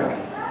not fear God.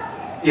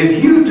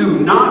 If you do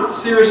not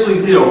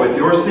seriously deal with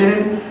your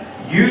sin,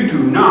 you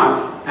do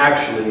not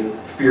actually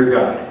fear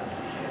God.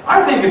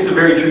 I think it's a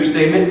very true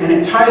statement, and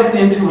it ties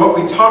into what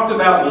we talked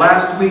about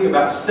last week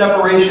about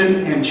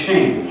separation and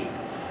change,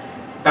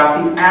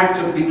 about the act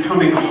of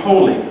becoming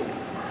holy.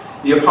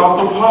 The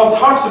Apostle Paul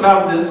talks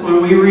about this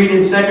when we read in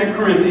 2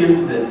 Corinthians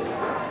this.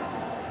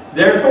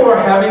 Therefore,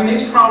 having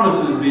these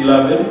promises,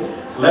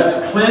 beloved,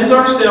 let's cleanse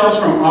ourselves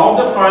from all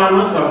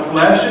defilement of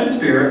flesh and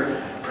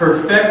spirit,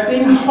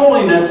 perfecting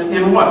holiness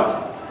in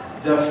what?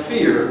 The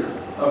fear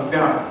of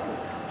God.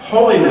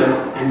 Holiness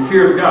and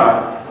fear of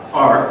God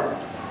are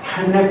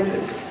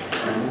connected,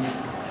 friends.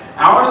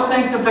 Our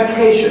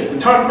sanctification, we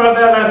talked about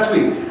that last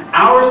week.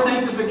 Our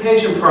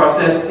sanctification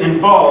process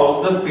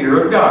involves the fear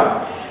of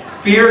God.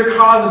 Fear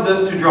causes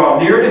us to draw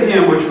near to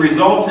Him, which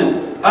results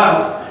in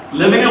us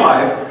living a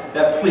life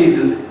that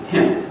pleases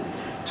Him.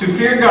 To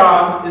fear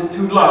God is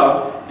to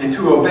love and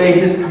to obey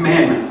His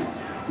commandments.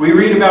 We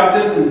read about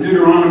this in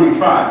Deuteronomy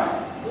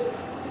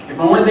 5. If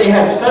only they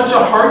had such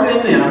a heart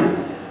in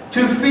them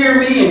to fear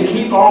me and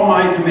keep all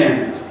my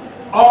commandments,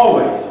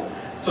 always,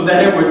 so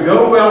that it would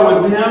go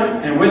well with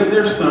them and with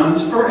their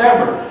sons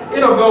forever.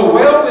 It'll go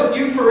well with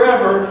you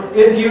forever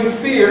if you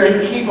fear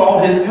and keep all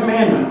His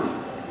commandments.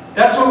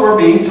 That's what we're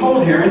being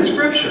told here in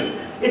Scripture.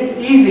 It's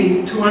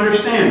easy to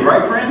understand,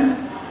 right, friends?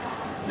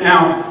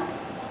 Now,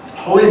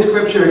 Holy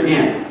Scripture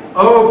again,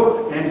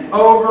 over and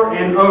over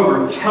and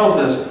over, tells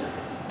us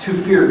to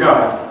fear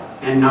God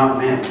and not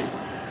man.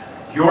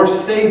 Your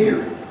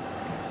Savior,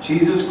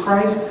 Jesus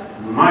Christ,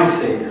 my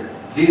Savior,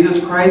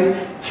 Jesus Christ,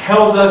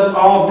 tells us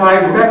all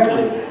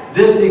directly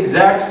this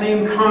exact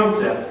same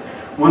concept.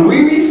 When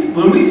we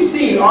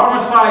see our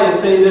Messiah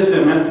say this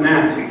in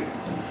Matthew,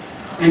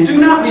 and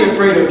do not be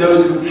afraid of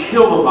those who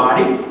kill the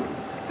body,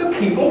 the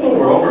people, the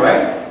world,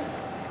 right?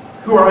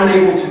 Who are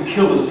unable to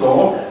kill the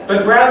soul,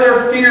 but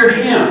rather fear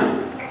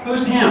Him.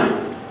 Who's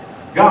Him?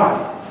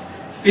 God.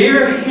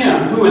 Fear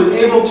Him who is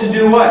able to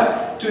do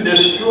what? To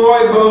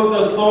destroy both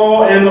the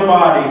soul and the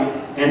body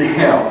in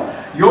hell.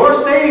 Your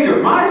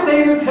Savior, my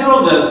Savior,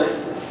 tells us,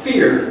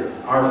 fear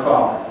our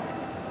Father.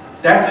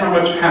 That's how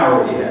much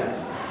power He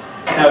has.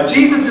 Now,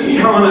 Jesus is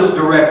telling us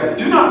directly,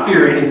 do not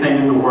fear anything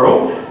in the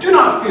world. Do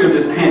not fear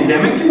this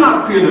pandemic. Do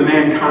not fear the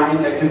mankind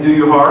that can do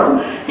you harm.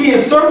 He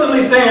is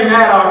certainly saying,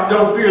 Maddox,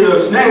 don't fear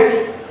those snakes.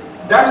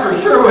 That's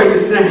for sure what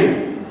He's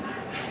saying.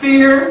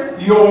 Fear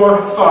your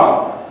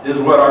Father is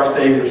what our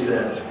Savior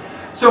says.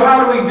 So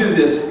how do we do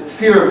this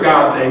fear of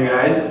God thing,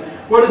 guys?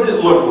 What does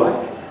it look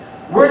like?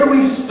 Where do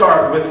we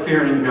start with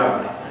fearing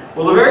God?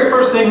 Well, the very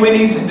first thing we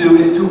need to do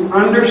is to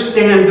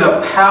understand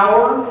the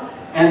power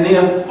and the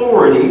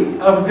authority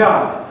of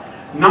God,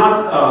 not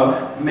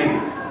of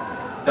man.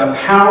 The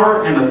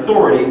power and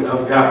authority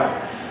of God.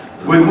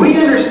 When we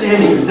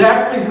understand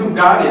exactly who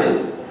God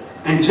is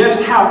and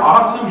just how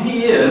awesome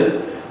He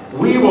is,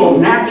 we will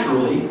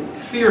naturally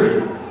fear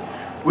Him.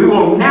 We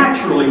will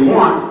naturally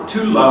want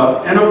to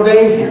love and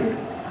obey Him.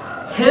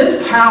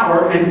 His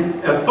power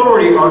and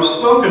authority are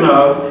spoken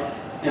of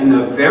in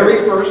the very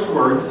first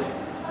words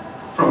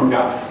from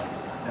God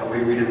that we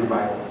read in the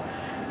Bible.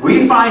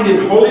 We find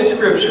in Holy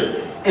Scripture,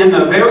 in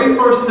the very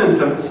first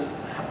sentence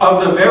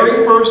of the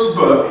very first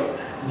book,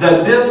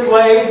 the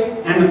display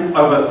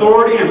of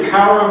authority and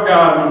power of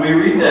God when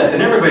we read this.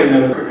 And everybody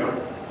knows where we're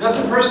going. That's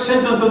the first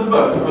sentence of the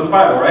book, of the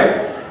Bible,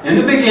 right? In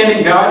the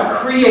beginning,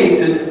 God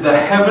created the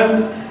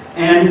heavens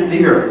and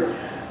the earth.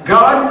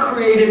 God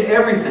created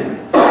everything.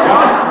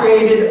 God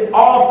created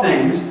all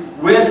things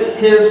with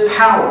His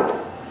power.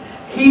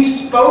 He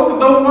spoke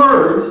the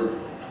words,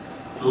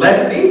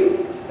 let it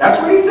be.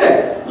 That's what He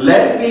said.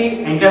 Let it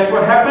be. And guess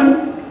what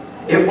happened?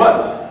 It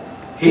was.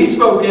 He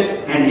spoke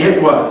it and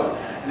it was.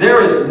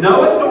 There is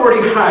no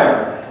authority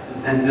higher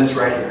than this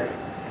right here.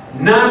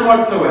 None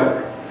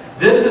whatsoever.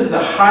 This is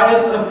the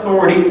highest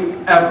authority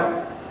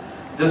ever.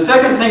 The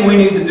second thing we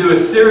need to do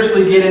is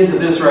seriously get into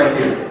this right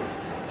here.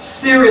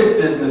 Serious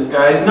business,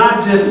 guys,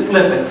 not just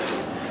flippant.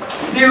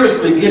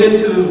 Seriously get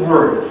into the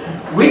Word.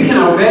 We can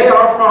obey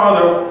our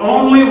Father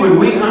only when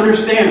we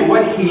understand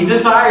what He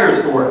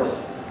desires for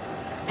us.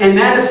 And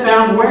that is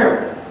found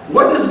where?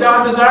 What does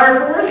God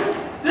desire for us?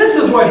 This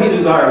is what He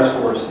desires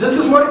for us. This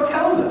is what it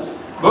tells us,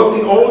 both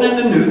the Old and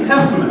the New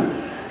Testament.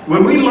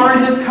 When we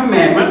learn His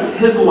commandments,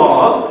 His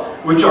laws,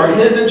 which are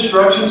His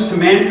instructions to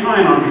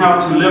mankind on how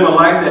to live a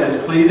life that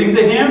is pleasing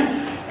to Him,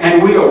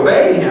 and we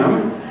obey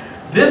Him,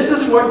 this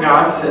is what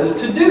God says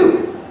to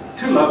do,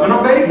 to love and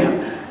obey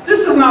Him.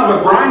 This is not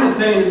what Brian is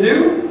saying to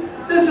do.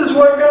 This is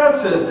what God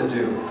says to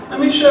do. Let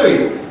me show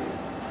you.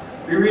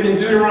 We read in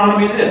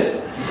Deuteronomy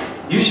this.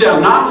 You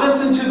shall not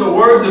listen to the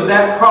words of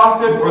that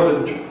prophet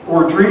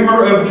or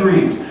dreamer of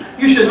dreams.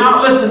 You should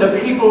not listen to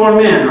people or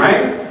men,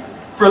 right?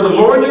 For the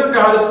Lord your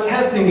God is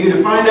testing you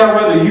to find out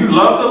whether you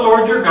love the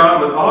Lord your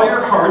God with all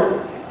your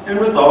heart and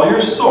with all your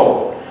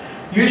soul.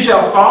 You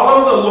shall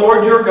follow the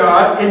Lord your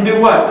God and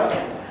do what?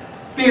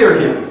 Fear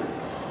Him.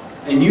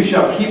 And you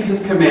shall keep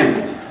His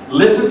commandments.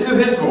 Listen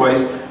to His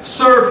voice,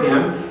 serve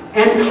Him,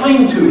 and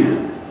cling to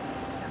Him.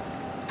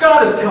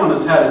 God is telling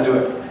us how to do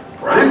it.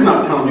 Brian's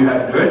not telling you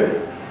how to do it.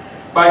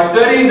 By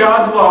studying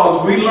God's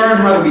laws, we learn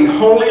how to be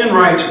holy and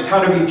righteous, how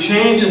to be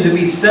changed and to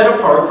be set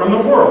apart from the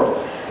world.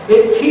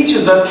 It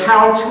teaches us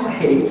how to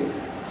hate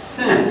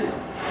sin.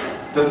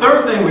 The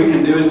third thing we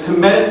can do is to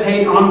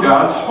meditate on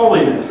God's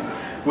holiness.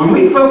 When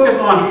we focus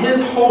on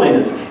His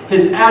holiness,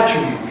 His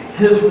attributes,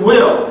 His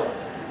will,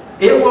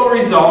 it will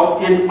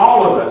result in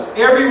all of us,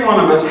 every one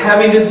of us,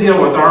 having to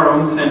deal with our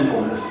own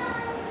sinfulness.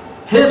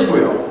 His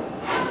will,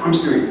 I'm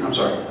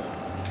sorry,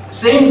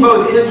 seeing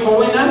both His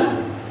holiness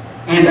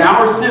and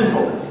our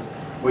sinfulness.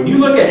 When you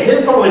look at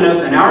His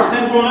holiness and our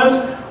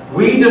sinfulness,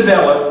 we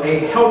develop a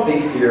healthy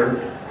fear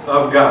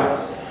of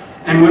God.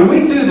 And when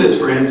we do this,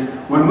 friends,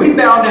 when we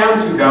bow down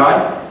to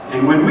God,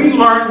 and when we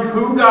learn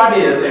who God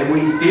is and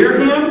we fear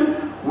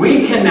Him,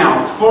 we can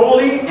now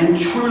fully and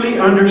truly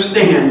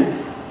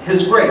understand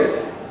His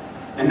grace.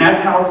 And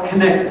that's how it's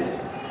connected.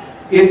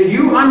 If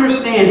you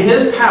understand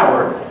His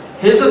power,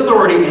 His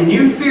authority, and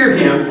you fear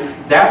Him,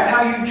 that's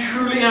how you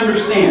truly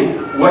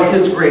understand what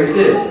His grace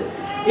is.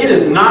 It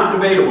is not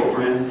debatable,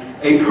 friends.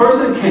 A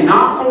person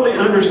cannot fully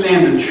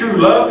understand the true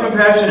love,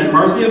 compassion, and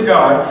mercy of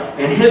God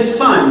and His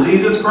Son,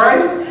 Jesus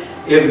Christ,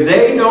 if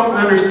they don't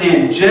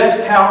understand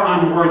just how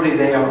unworthy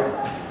they are.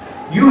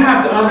 You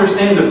have to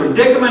understand the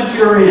predicament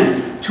you're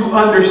in to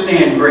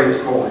understand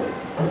grace fully.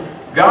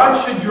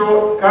 God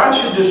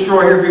should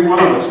destroy every one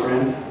of us,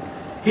 friends.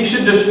 He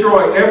should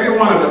destroy every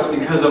one of us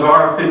because of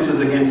our offenses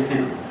against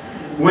Him.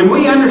 When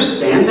we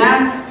understand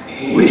that,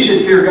 we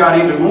should fear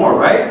God even more,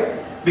 right?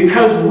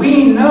 Because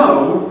we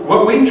know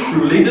what we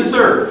truly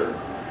deserve.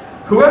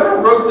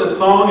 Whoever wrote the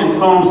song in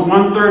Psalms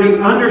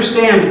 130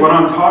 understands what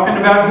I'm talking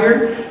about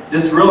here,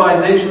 this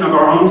realization of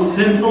our own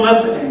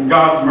sinfulness and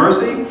God's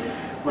mercy.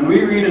 When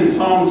we read in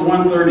Psalms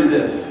 130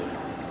 this,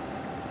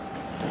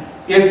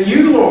 if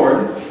you,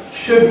 Lord,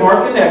 should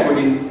mark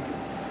iniquities,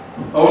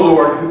 O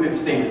Lord, who could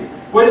stand?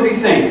 What is He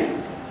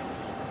saying?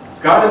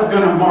 God is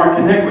going to mark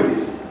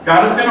iniquities.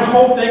 God is going to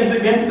hold things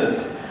against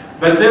us.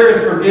 But there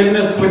is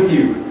forgiveness with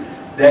you,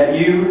 that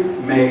you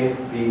may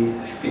be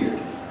feared.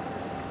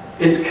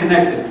 It's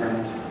connected,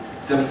 friends.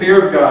 The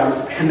fear of God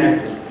is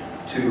connected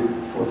to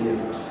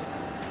forgiveness.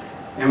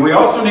 And we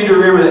also need to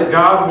remember that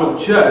God will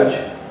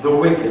judge the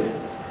wicked.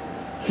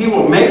 He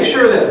will make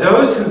sure that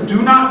those who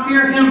do not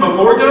fear Him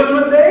before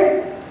Judgment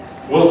Day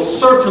will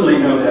certainly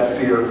know that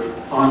fear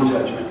on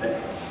Judgment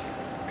Day.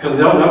 Because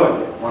they'll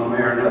know it one way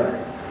or another.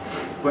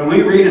 When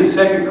we read in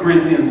 2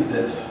 Corinthians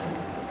this,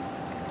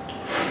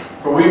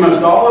 for we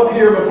must all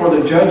appear before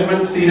the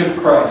judgment seat of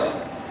Christ,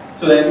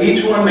 so that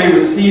each one may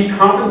receive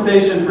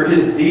compensation for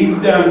his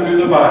deeds done through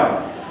the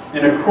body,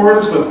 in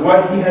accordance with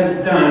what he has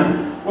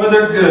done,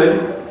 whether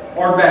good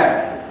or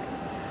bad.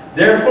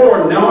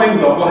 Therefore, knowing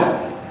the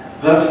what?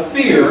 The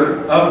fear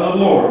of the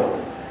Lord.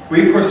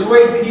 We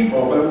persuade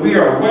people, but we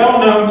are well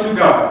known to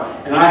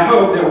God, and I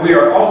hope that we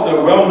are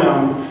also well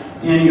known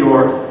in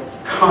your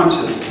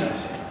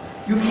consciousness.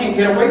 You can't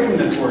get away from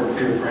this word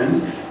fear, friends,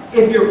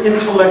 if you're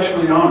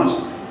intellectually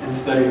honest in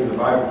studying the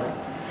Bible.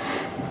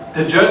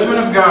 The judgment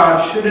of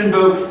God should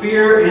invoke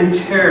fear and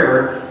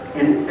terror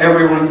in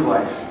everyone's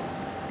life.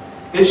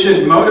 It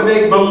should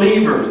motivate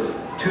believers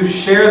to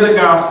share the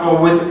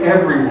gospel with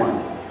everyone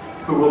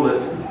who will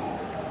listen,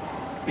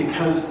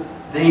 because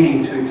they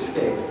need to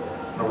escape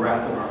the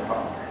wrath of our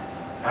Father.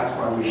 That's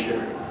why we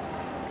share it.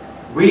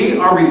 We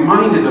are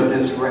reminded of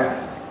this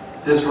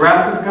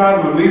wrath of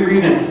God, when we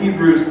read in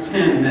Hebrews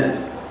 10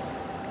 this.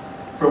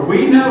 For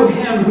we know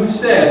Him who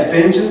said,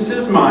 vengeance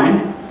is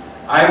mine,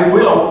 I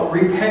will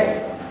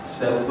repay,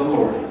 says the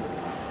Lord.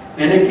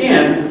 And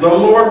again, the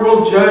Lord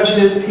will judge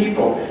His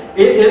people.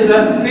 It is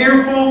a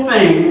fearful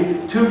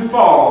thing to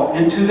fall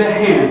into the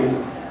hands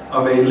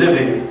of a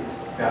living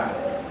God.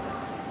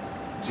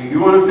 Do you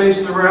want to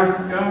face the wrath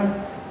of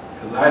God?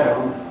 Because I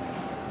don't.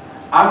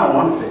 I don't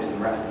want to face the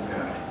wrath of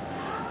God.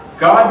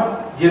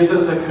 God gives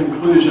us a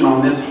conclusion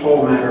on this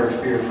whole matter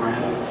of fear,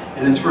 friends,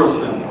 and it's real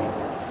simple.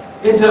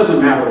 It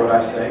doesn't matter what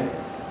I say.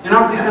 And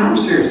I'm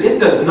serious. It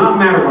does not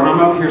matter what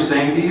I'm up here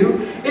saying to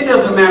you. It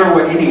doesn't matter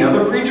what any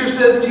other preacher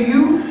says to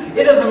you.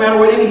 It doesn't matter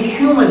what any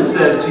human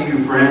says to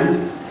you, friends.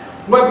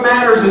 What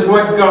matters is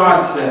what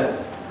God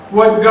says.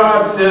 What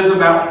God says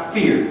about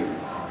fear.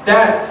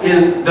 That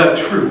is the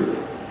truth.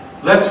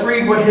 Let's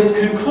read what his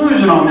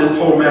conclusion on this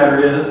whole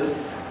matter is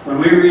when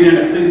we read in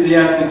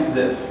Ecclesiastes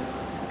this.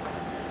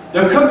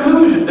 The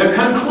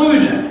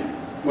conclusion,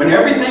 when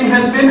everything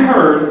has been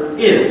heard,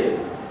 is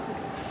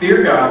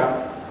fear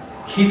God,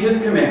 keep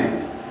his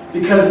commandments,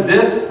 because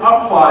this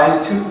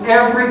applies to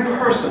every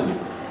person.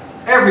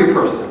 Every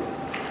person.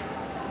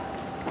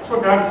 That's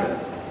what God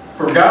says.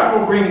 For God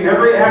will bring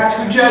every act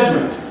to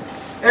judgment,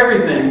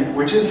 everything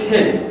which is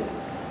hidden,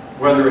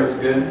 whether it's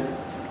good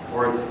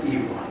or it's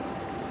evil.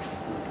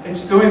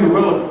 It's doing the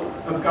will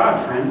of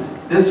God, friends.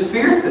 This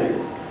fear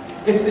thing,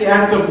 it's the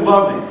act of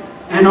loving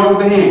and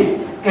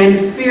obeying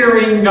and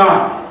fearing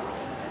God.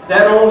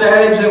 That old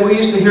adage that we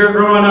used to hear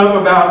growing up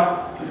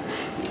about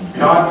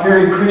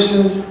God-fearing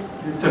Christians,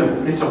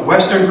 it's a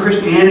Western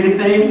Christianity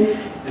thing.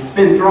 It's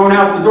been thrown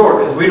out the door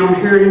because we don't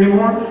hear it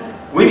anymore.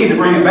 We need to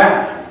bring it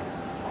back.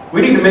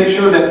 We need to make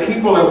sure that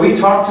people that we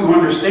talk to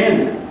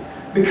understand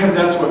it, because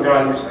that's what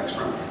God expects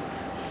from us.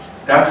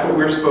 That's what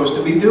we're supposed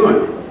to be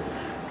doing.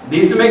 It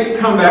needs to make a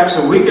comeback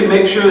so we can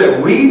make sure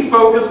that we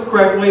focus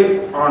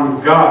correctly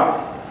on God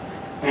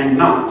and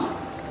not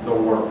the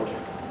world.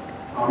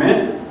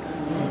 Amen?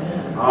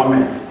 Amen.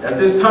 Amen. At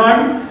this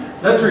time,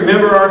 let's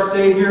remember our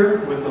Savior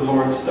with the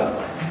Lord's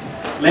Supper.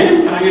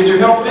 Lynn, can I get your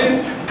help,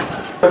 please?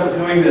 I'm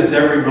doing this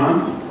every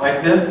month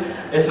like this.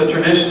 It's a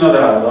tradition that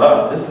I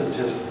love. This is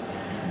just,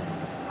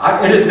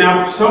 it is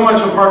now so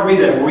much a part of me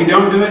that if we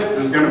don't do it,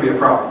 there's going to be a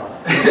problem.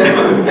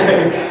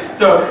 Okay?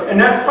 So, and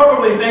that's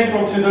probably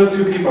thankful to those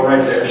two people right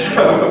there.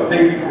 So,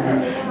 thank you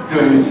for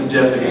doing and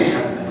suggesting these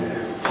kind of things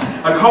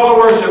here. A call to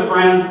worship,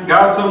 friends.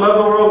 God so loved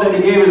the world that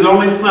he gave his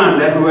only Son,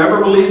 that whoever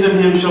believes in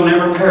him shall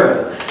never perish.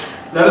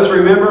 Let us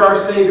remember our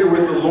Savior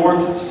with the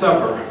Lord's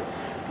Supper.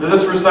 Let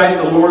us recite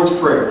the Lord's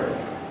Prayer.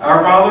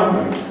 Our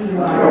Father,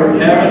 who art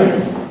in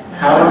heaven,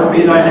 hallowed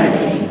be thy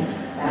name.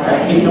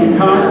 Thy kingdom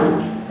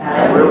come,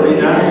 thy will be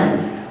done,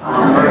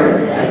 on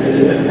earth as it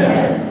is in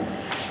heaven.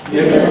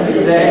 Give us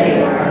this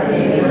day our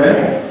daily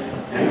bread,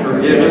 and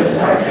forgive us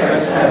our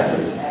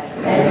trespasses,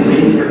 as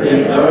we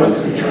forgive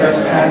those who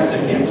trespass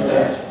against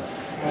us.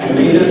 And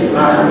lead us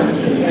not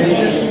into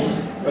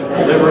temptation, but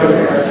deliver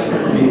us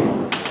from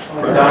evil.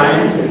 For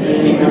thine is the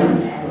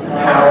kingdom, the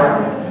power,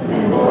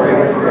 and the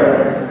glory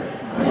forever.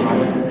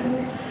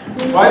 Amen.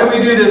 Why do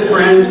we do this,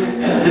 friends?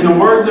 In the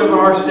words of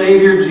our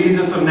Savior,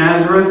 Jesus of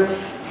Nazareth,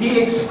 he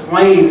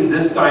explains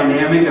this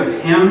dynamic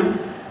of him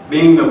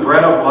being the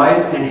bread of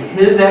life and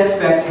his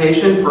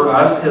expectation for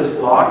us, his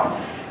flock.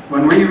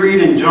 When we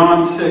read in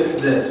John 6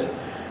 this,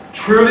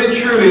 Truly,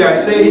 truly, I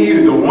say to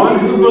you, the one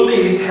who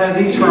believes has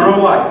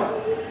eternal life.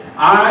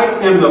 I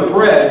am the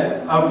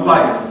bread of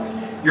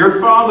life. Your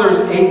fathers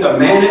ate the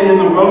manna in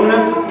the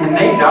wilderness, and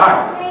they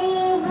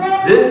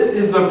died. This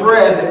is the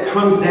bread that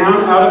comes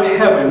down out of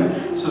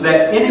heaven, so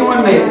that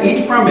anyone may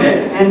eat from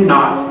it and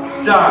not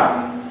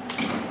die.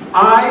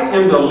 I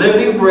am the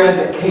living bread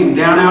that came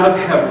down out of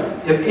heaven.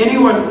 If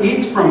anyone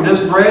eats from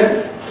this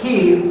bread,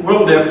 he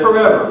will live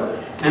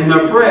forever. And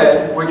the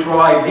bread which will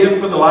I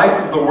give for the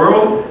life of the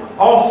world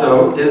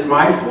also is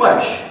my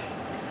flesh.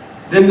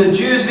 Then the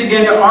Jews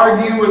began to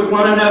argue with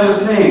one another,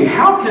 saying,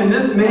 How can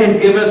this man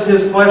give us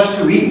his flesh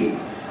to eat?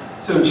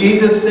 So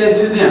Jesus said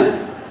to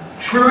them,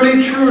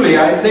 Truly, truly,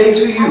 I say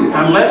to you,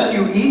 unless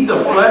you eat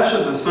the flesh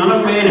of the Son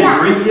of Man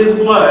and drink his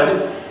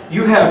blood,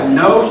 you have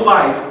no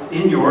life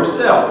in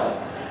yourselves.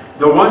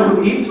 The one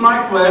who eats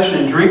my flesh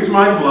and drinks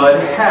my blood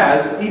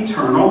has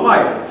eternal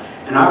life,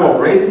 and I will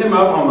raise him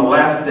up on the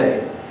last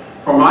day.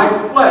 For my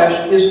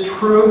flesh is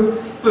true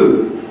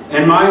food,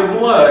 and my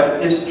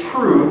blood is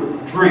true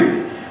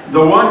drink.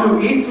 The one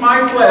who eats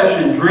my flesh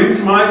and drinks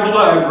my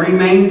blood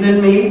remains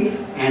in me,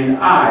 and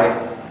I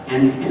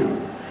in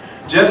him.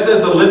 Just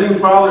as the living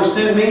Father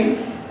sent me,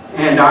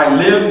 and I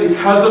live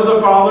because of the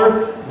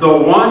Father, the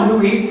one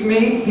who eats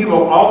me, he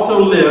will also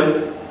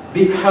live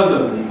because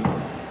of me.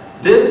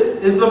 This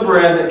is the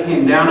bread that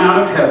came down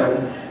out of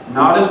heaven,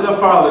 not as the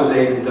fathers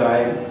ate and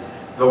died.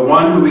 The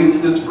one who eats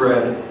this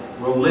bread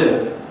will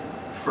live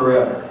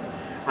forever.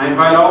 I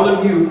invite all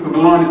of you who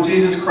belong to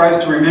Jesus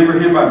Christ to remember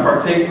him by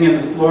partaking in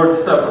this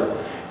Lord's Supper.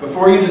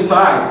 Before you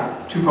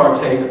decide to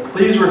partake,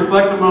 please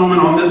reflect a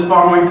moment on this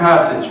following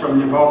passage from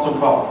the Apostle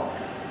Paul.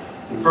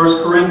 In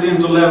 1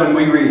 Corinthians 11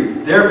 we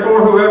read,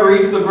 Therefore whoever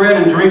eats the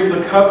bread and drinks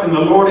the cup in the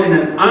Lord in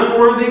an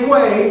unworthy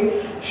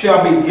way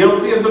shall be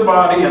guilty of the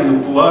body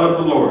and the blood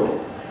of the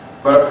Lord.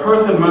 But a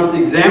person must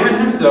examine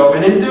himself,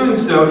 and in doing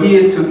so he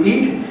is to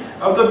eat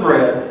of the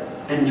bread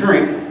and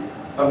drink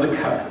of the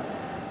cup.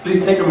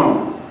 Please take a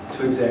moment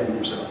to examine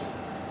yourself.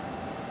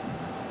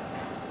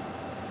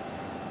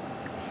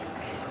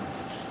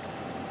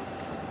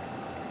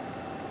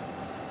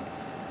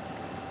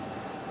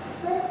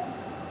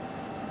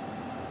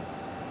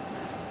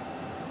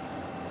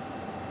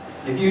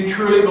 If you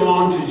truly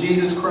belong to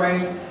Jesus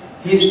Christ,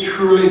 He is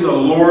truly the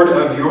Lord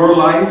of your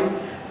life.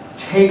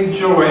 Take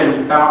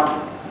joy about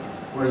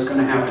what is going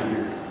to happen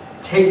here.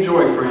 Take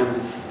joy, friends,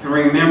 in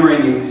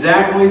remembering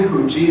exactly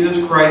who Jesus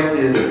Christ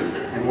is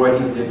and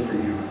what He did for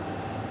you.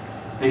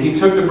 And He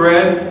took the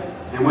bread,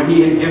 and when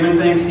He had given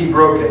thanks, He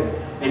broke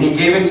it. And He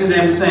gave it to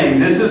them, saying,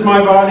 "This is my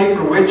body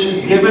for which is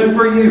given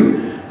for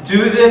you.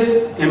 Do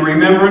this in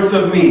remembrance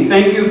of me."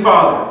 Thank you,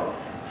 Father,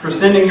 for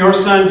sending your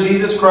Son,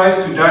 Jesus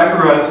Christ, to die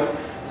for us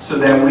so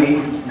that we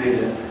may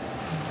live.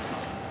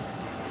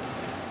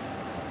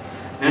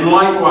 And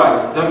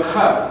likewise, the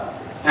cup,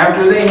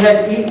 after they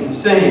had eaten,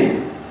 saying,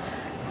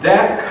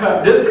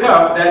 this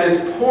cup that is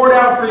poured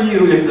out for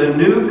you is the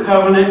new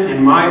covenant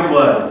in my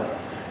blood.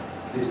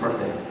 Please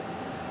partake.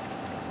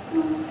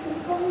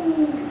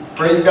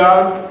 Praise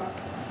God.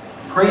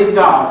 Praise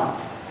God,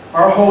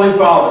 our Holy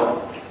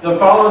Father, the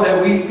Father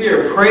that we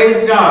fear.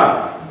 Praise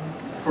God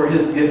for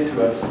His gift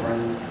to us,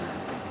 friends.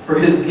 For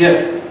His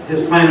gift,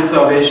 His plan of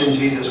salvation,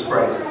 Jesus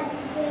Christ.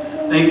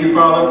 Thank you,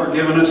 Father, for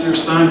giving us your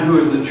Son, who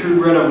is the true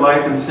bread of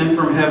life and sent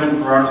from heaven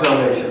for our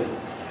salvation.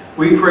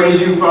 We praise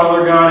you,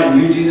 Father God,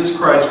 and you, Jesus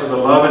Christ, for the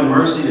love and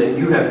mercy that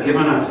you have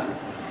given us.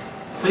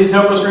 Please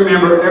help us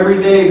remember every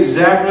day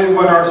exactly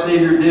what our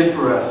Savior did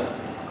for us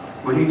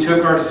when He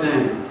took our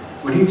sin,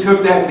 when He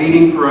took that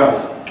beating for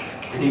us,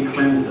 and He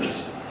cleansed us.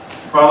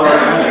 Father,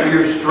 I ask for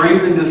your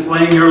strength in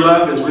displaying your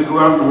love as we go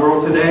out in the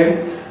world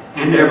today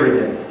and every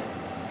day.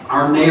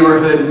 Our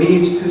neighborhood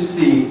needs to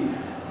see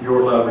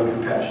your love and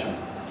compassion.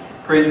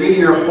 Praise be to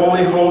your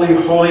holy, holy,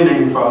 holy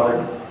name,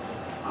 Father.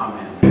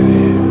 Amen.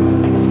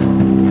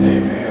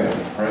 Amen.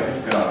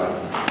 Praise God.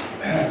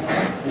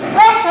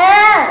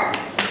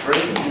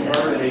 Preacher, you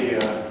heard a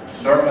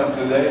sermon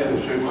today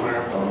that should clear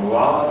up a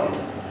lot of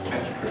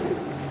mystery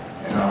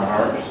in our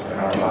hearts and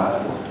our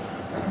lives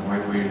and the way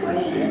we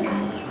receive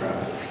Jesus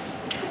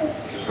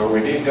Christ. So we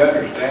need to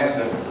understand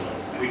that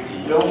we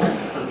don't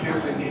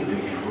particularly need to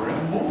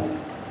tremble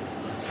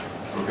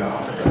for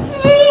God.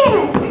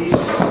 We need to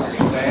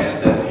understand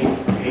that He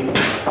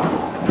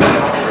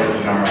operates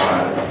in our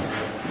lives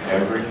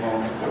every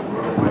moment that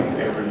we're awake,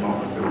 every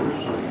moment that we're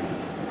asleep.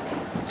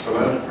 So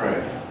let us pray.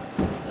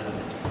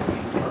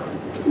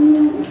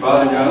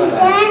 Father God, I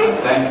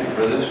thank you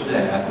for this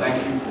day. I thank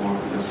you for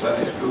the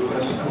Sunday school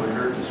lesson that we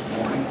heard this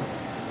morning.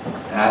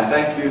 And I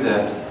thank you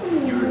that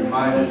you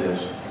reminded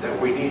us that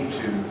we need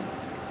to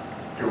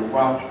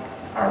watch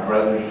our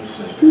brothers and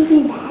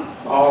sisters,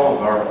 all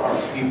of our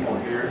people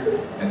here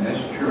in this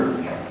church,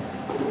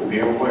 be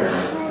aware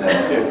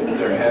that if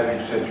they're having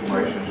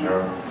situations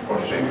or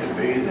seem to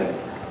be, that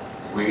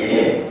we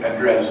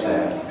address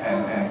that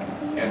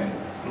and in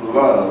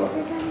love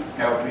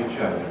help each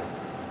other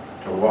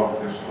to walk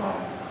this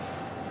life.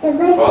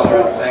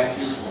 Father, I thank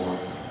you for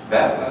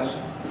that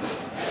lesson,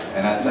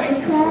 and I thank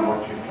you for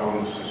what you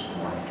told us this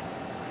morning,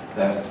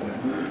 that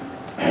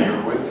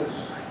you're with us,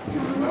 you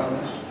love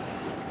us,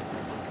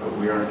 but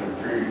we are to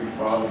fear you,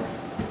 Father,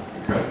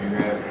 because you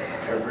have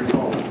every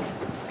hold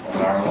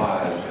on our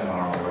lives and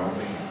our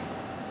well-being.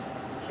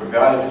 So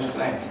God, I just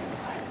thank you,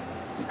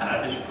 and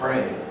I just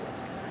pray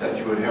that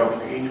you would help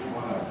each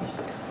one of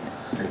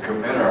us to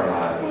commit our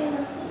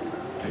lives,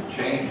 to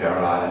change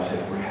our lives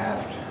if we have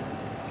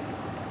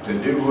to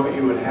do what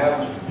you would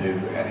have us to do,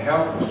 and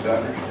help us to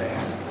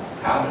understand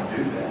how to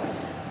do that.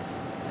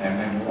 And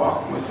then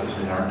walk with us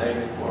in our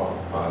daily walk,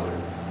 Father,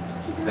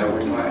 that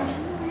we might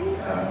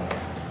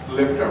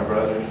lift our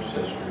brothers and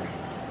sisters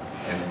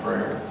in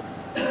prayer,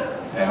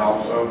 and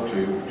also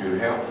to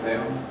help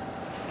them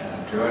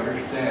to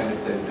understand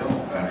if they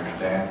don't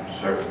understand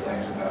certain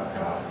things about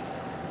God.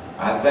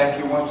 I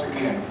thank you once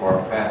again for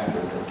our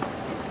pastor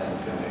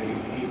that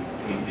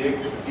he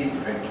digs deep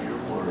into your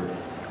word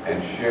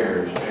and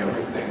shares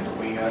everything that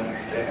we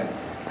understand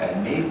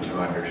and need to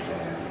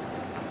understand.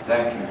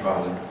 Thank you,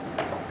 Father.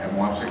 And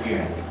once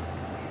again,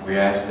 we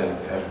ask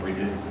that as we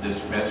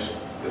dismiss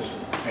this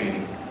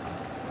meeting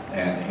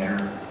and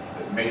enter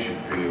the mission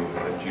field,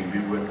 that you be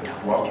with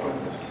us, walk with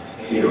us.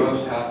 Show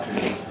us how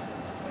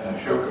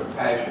to show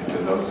compassion to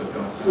those that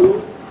don't know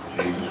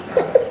Jesus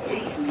Christ.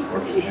 For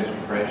in His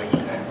precious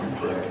name we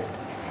pray.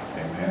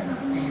 Amen.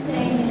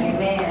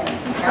 Amen.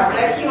 God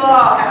bless you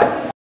all. Have a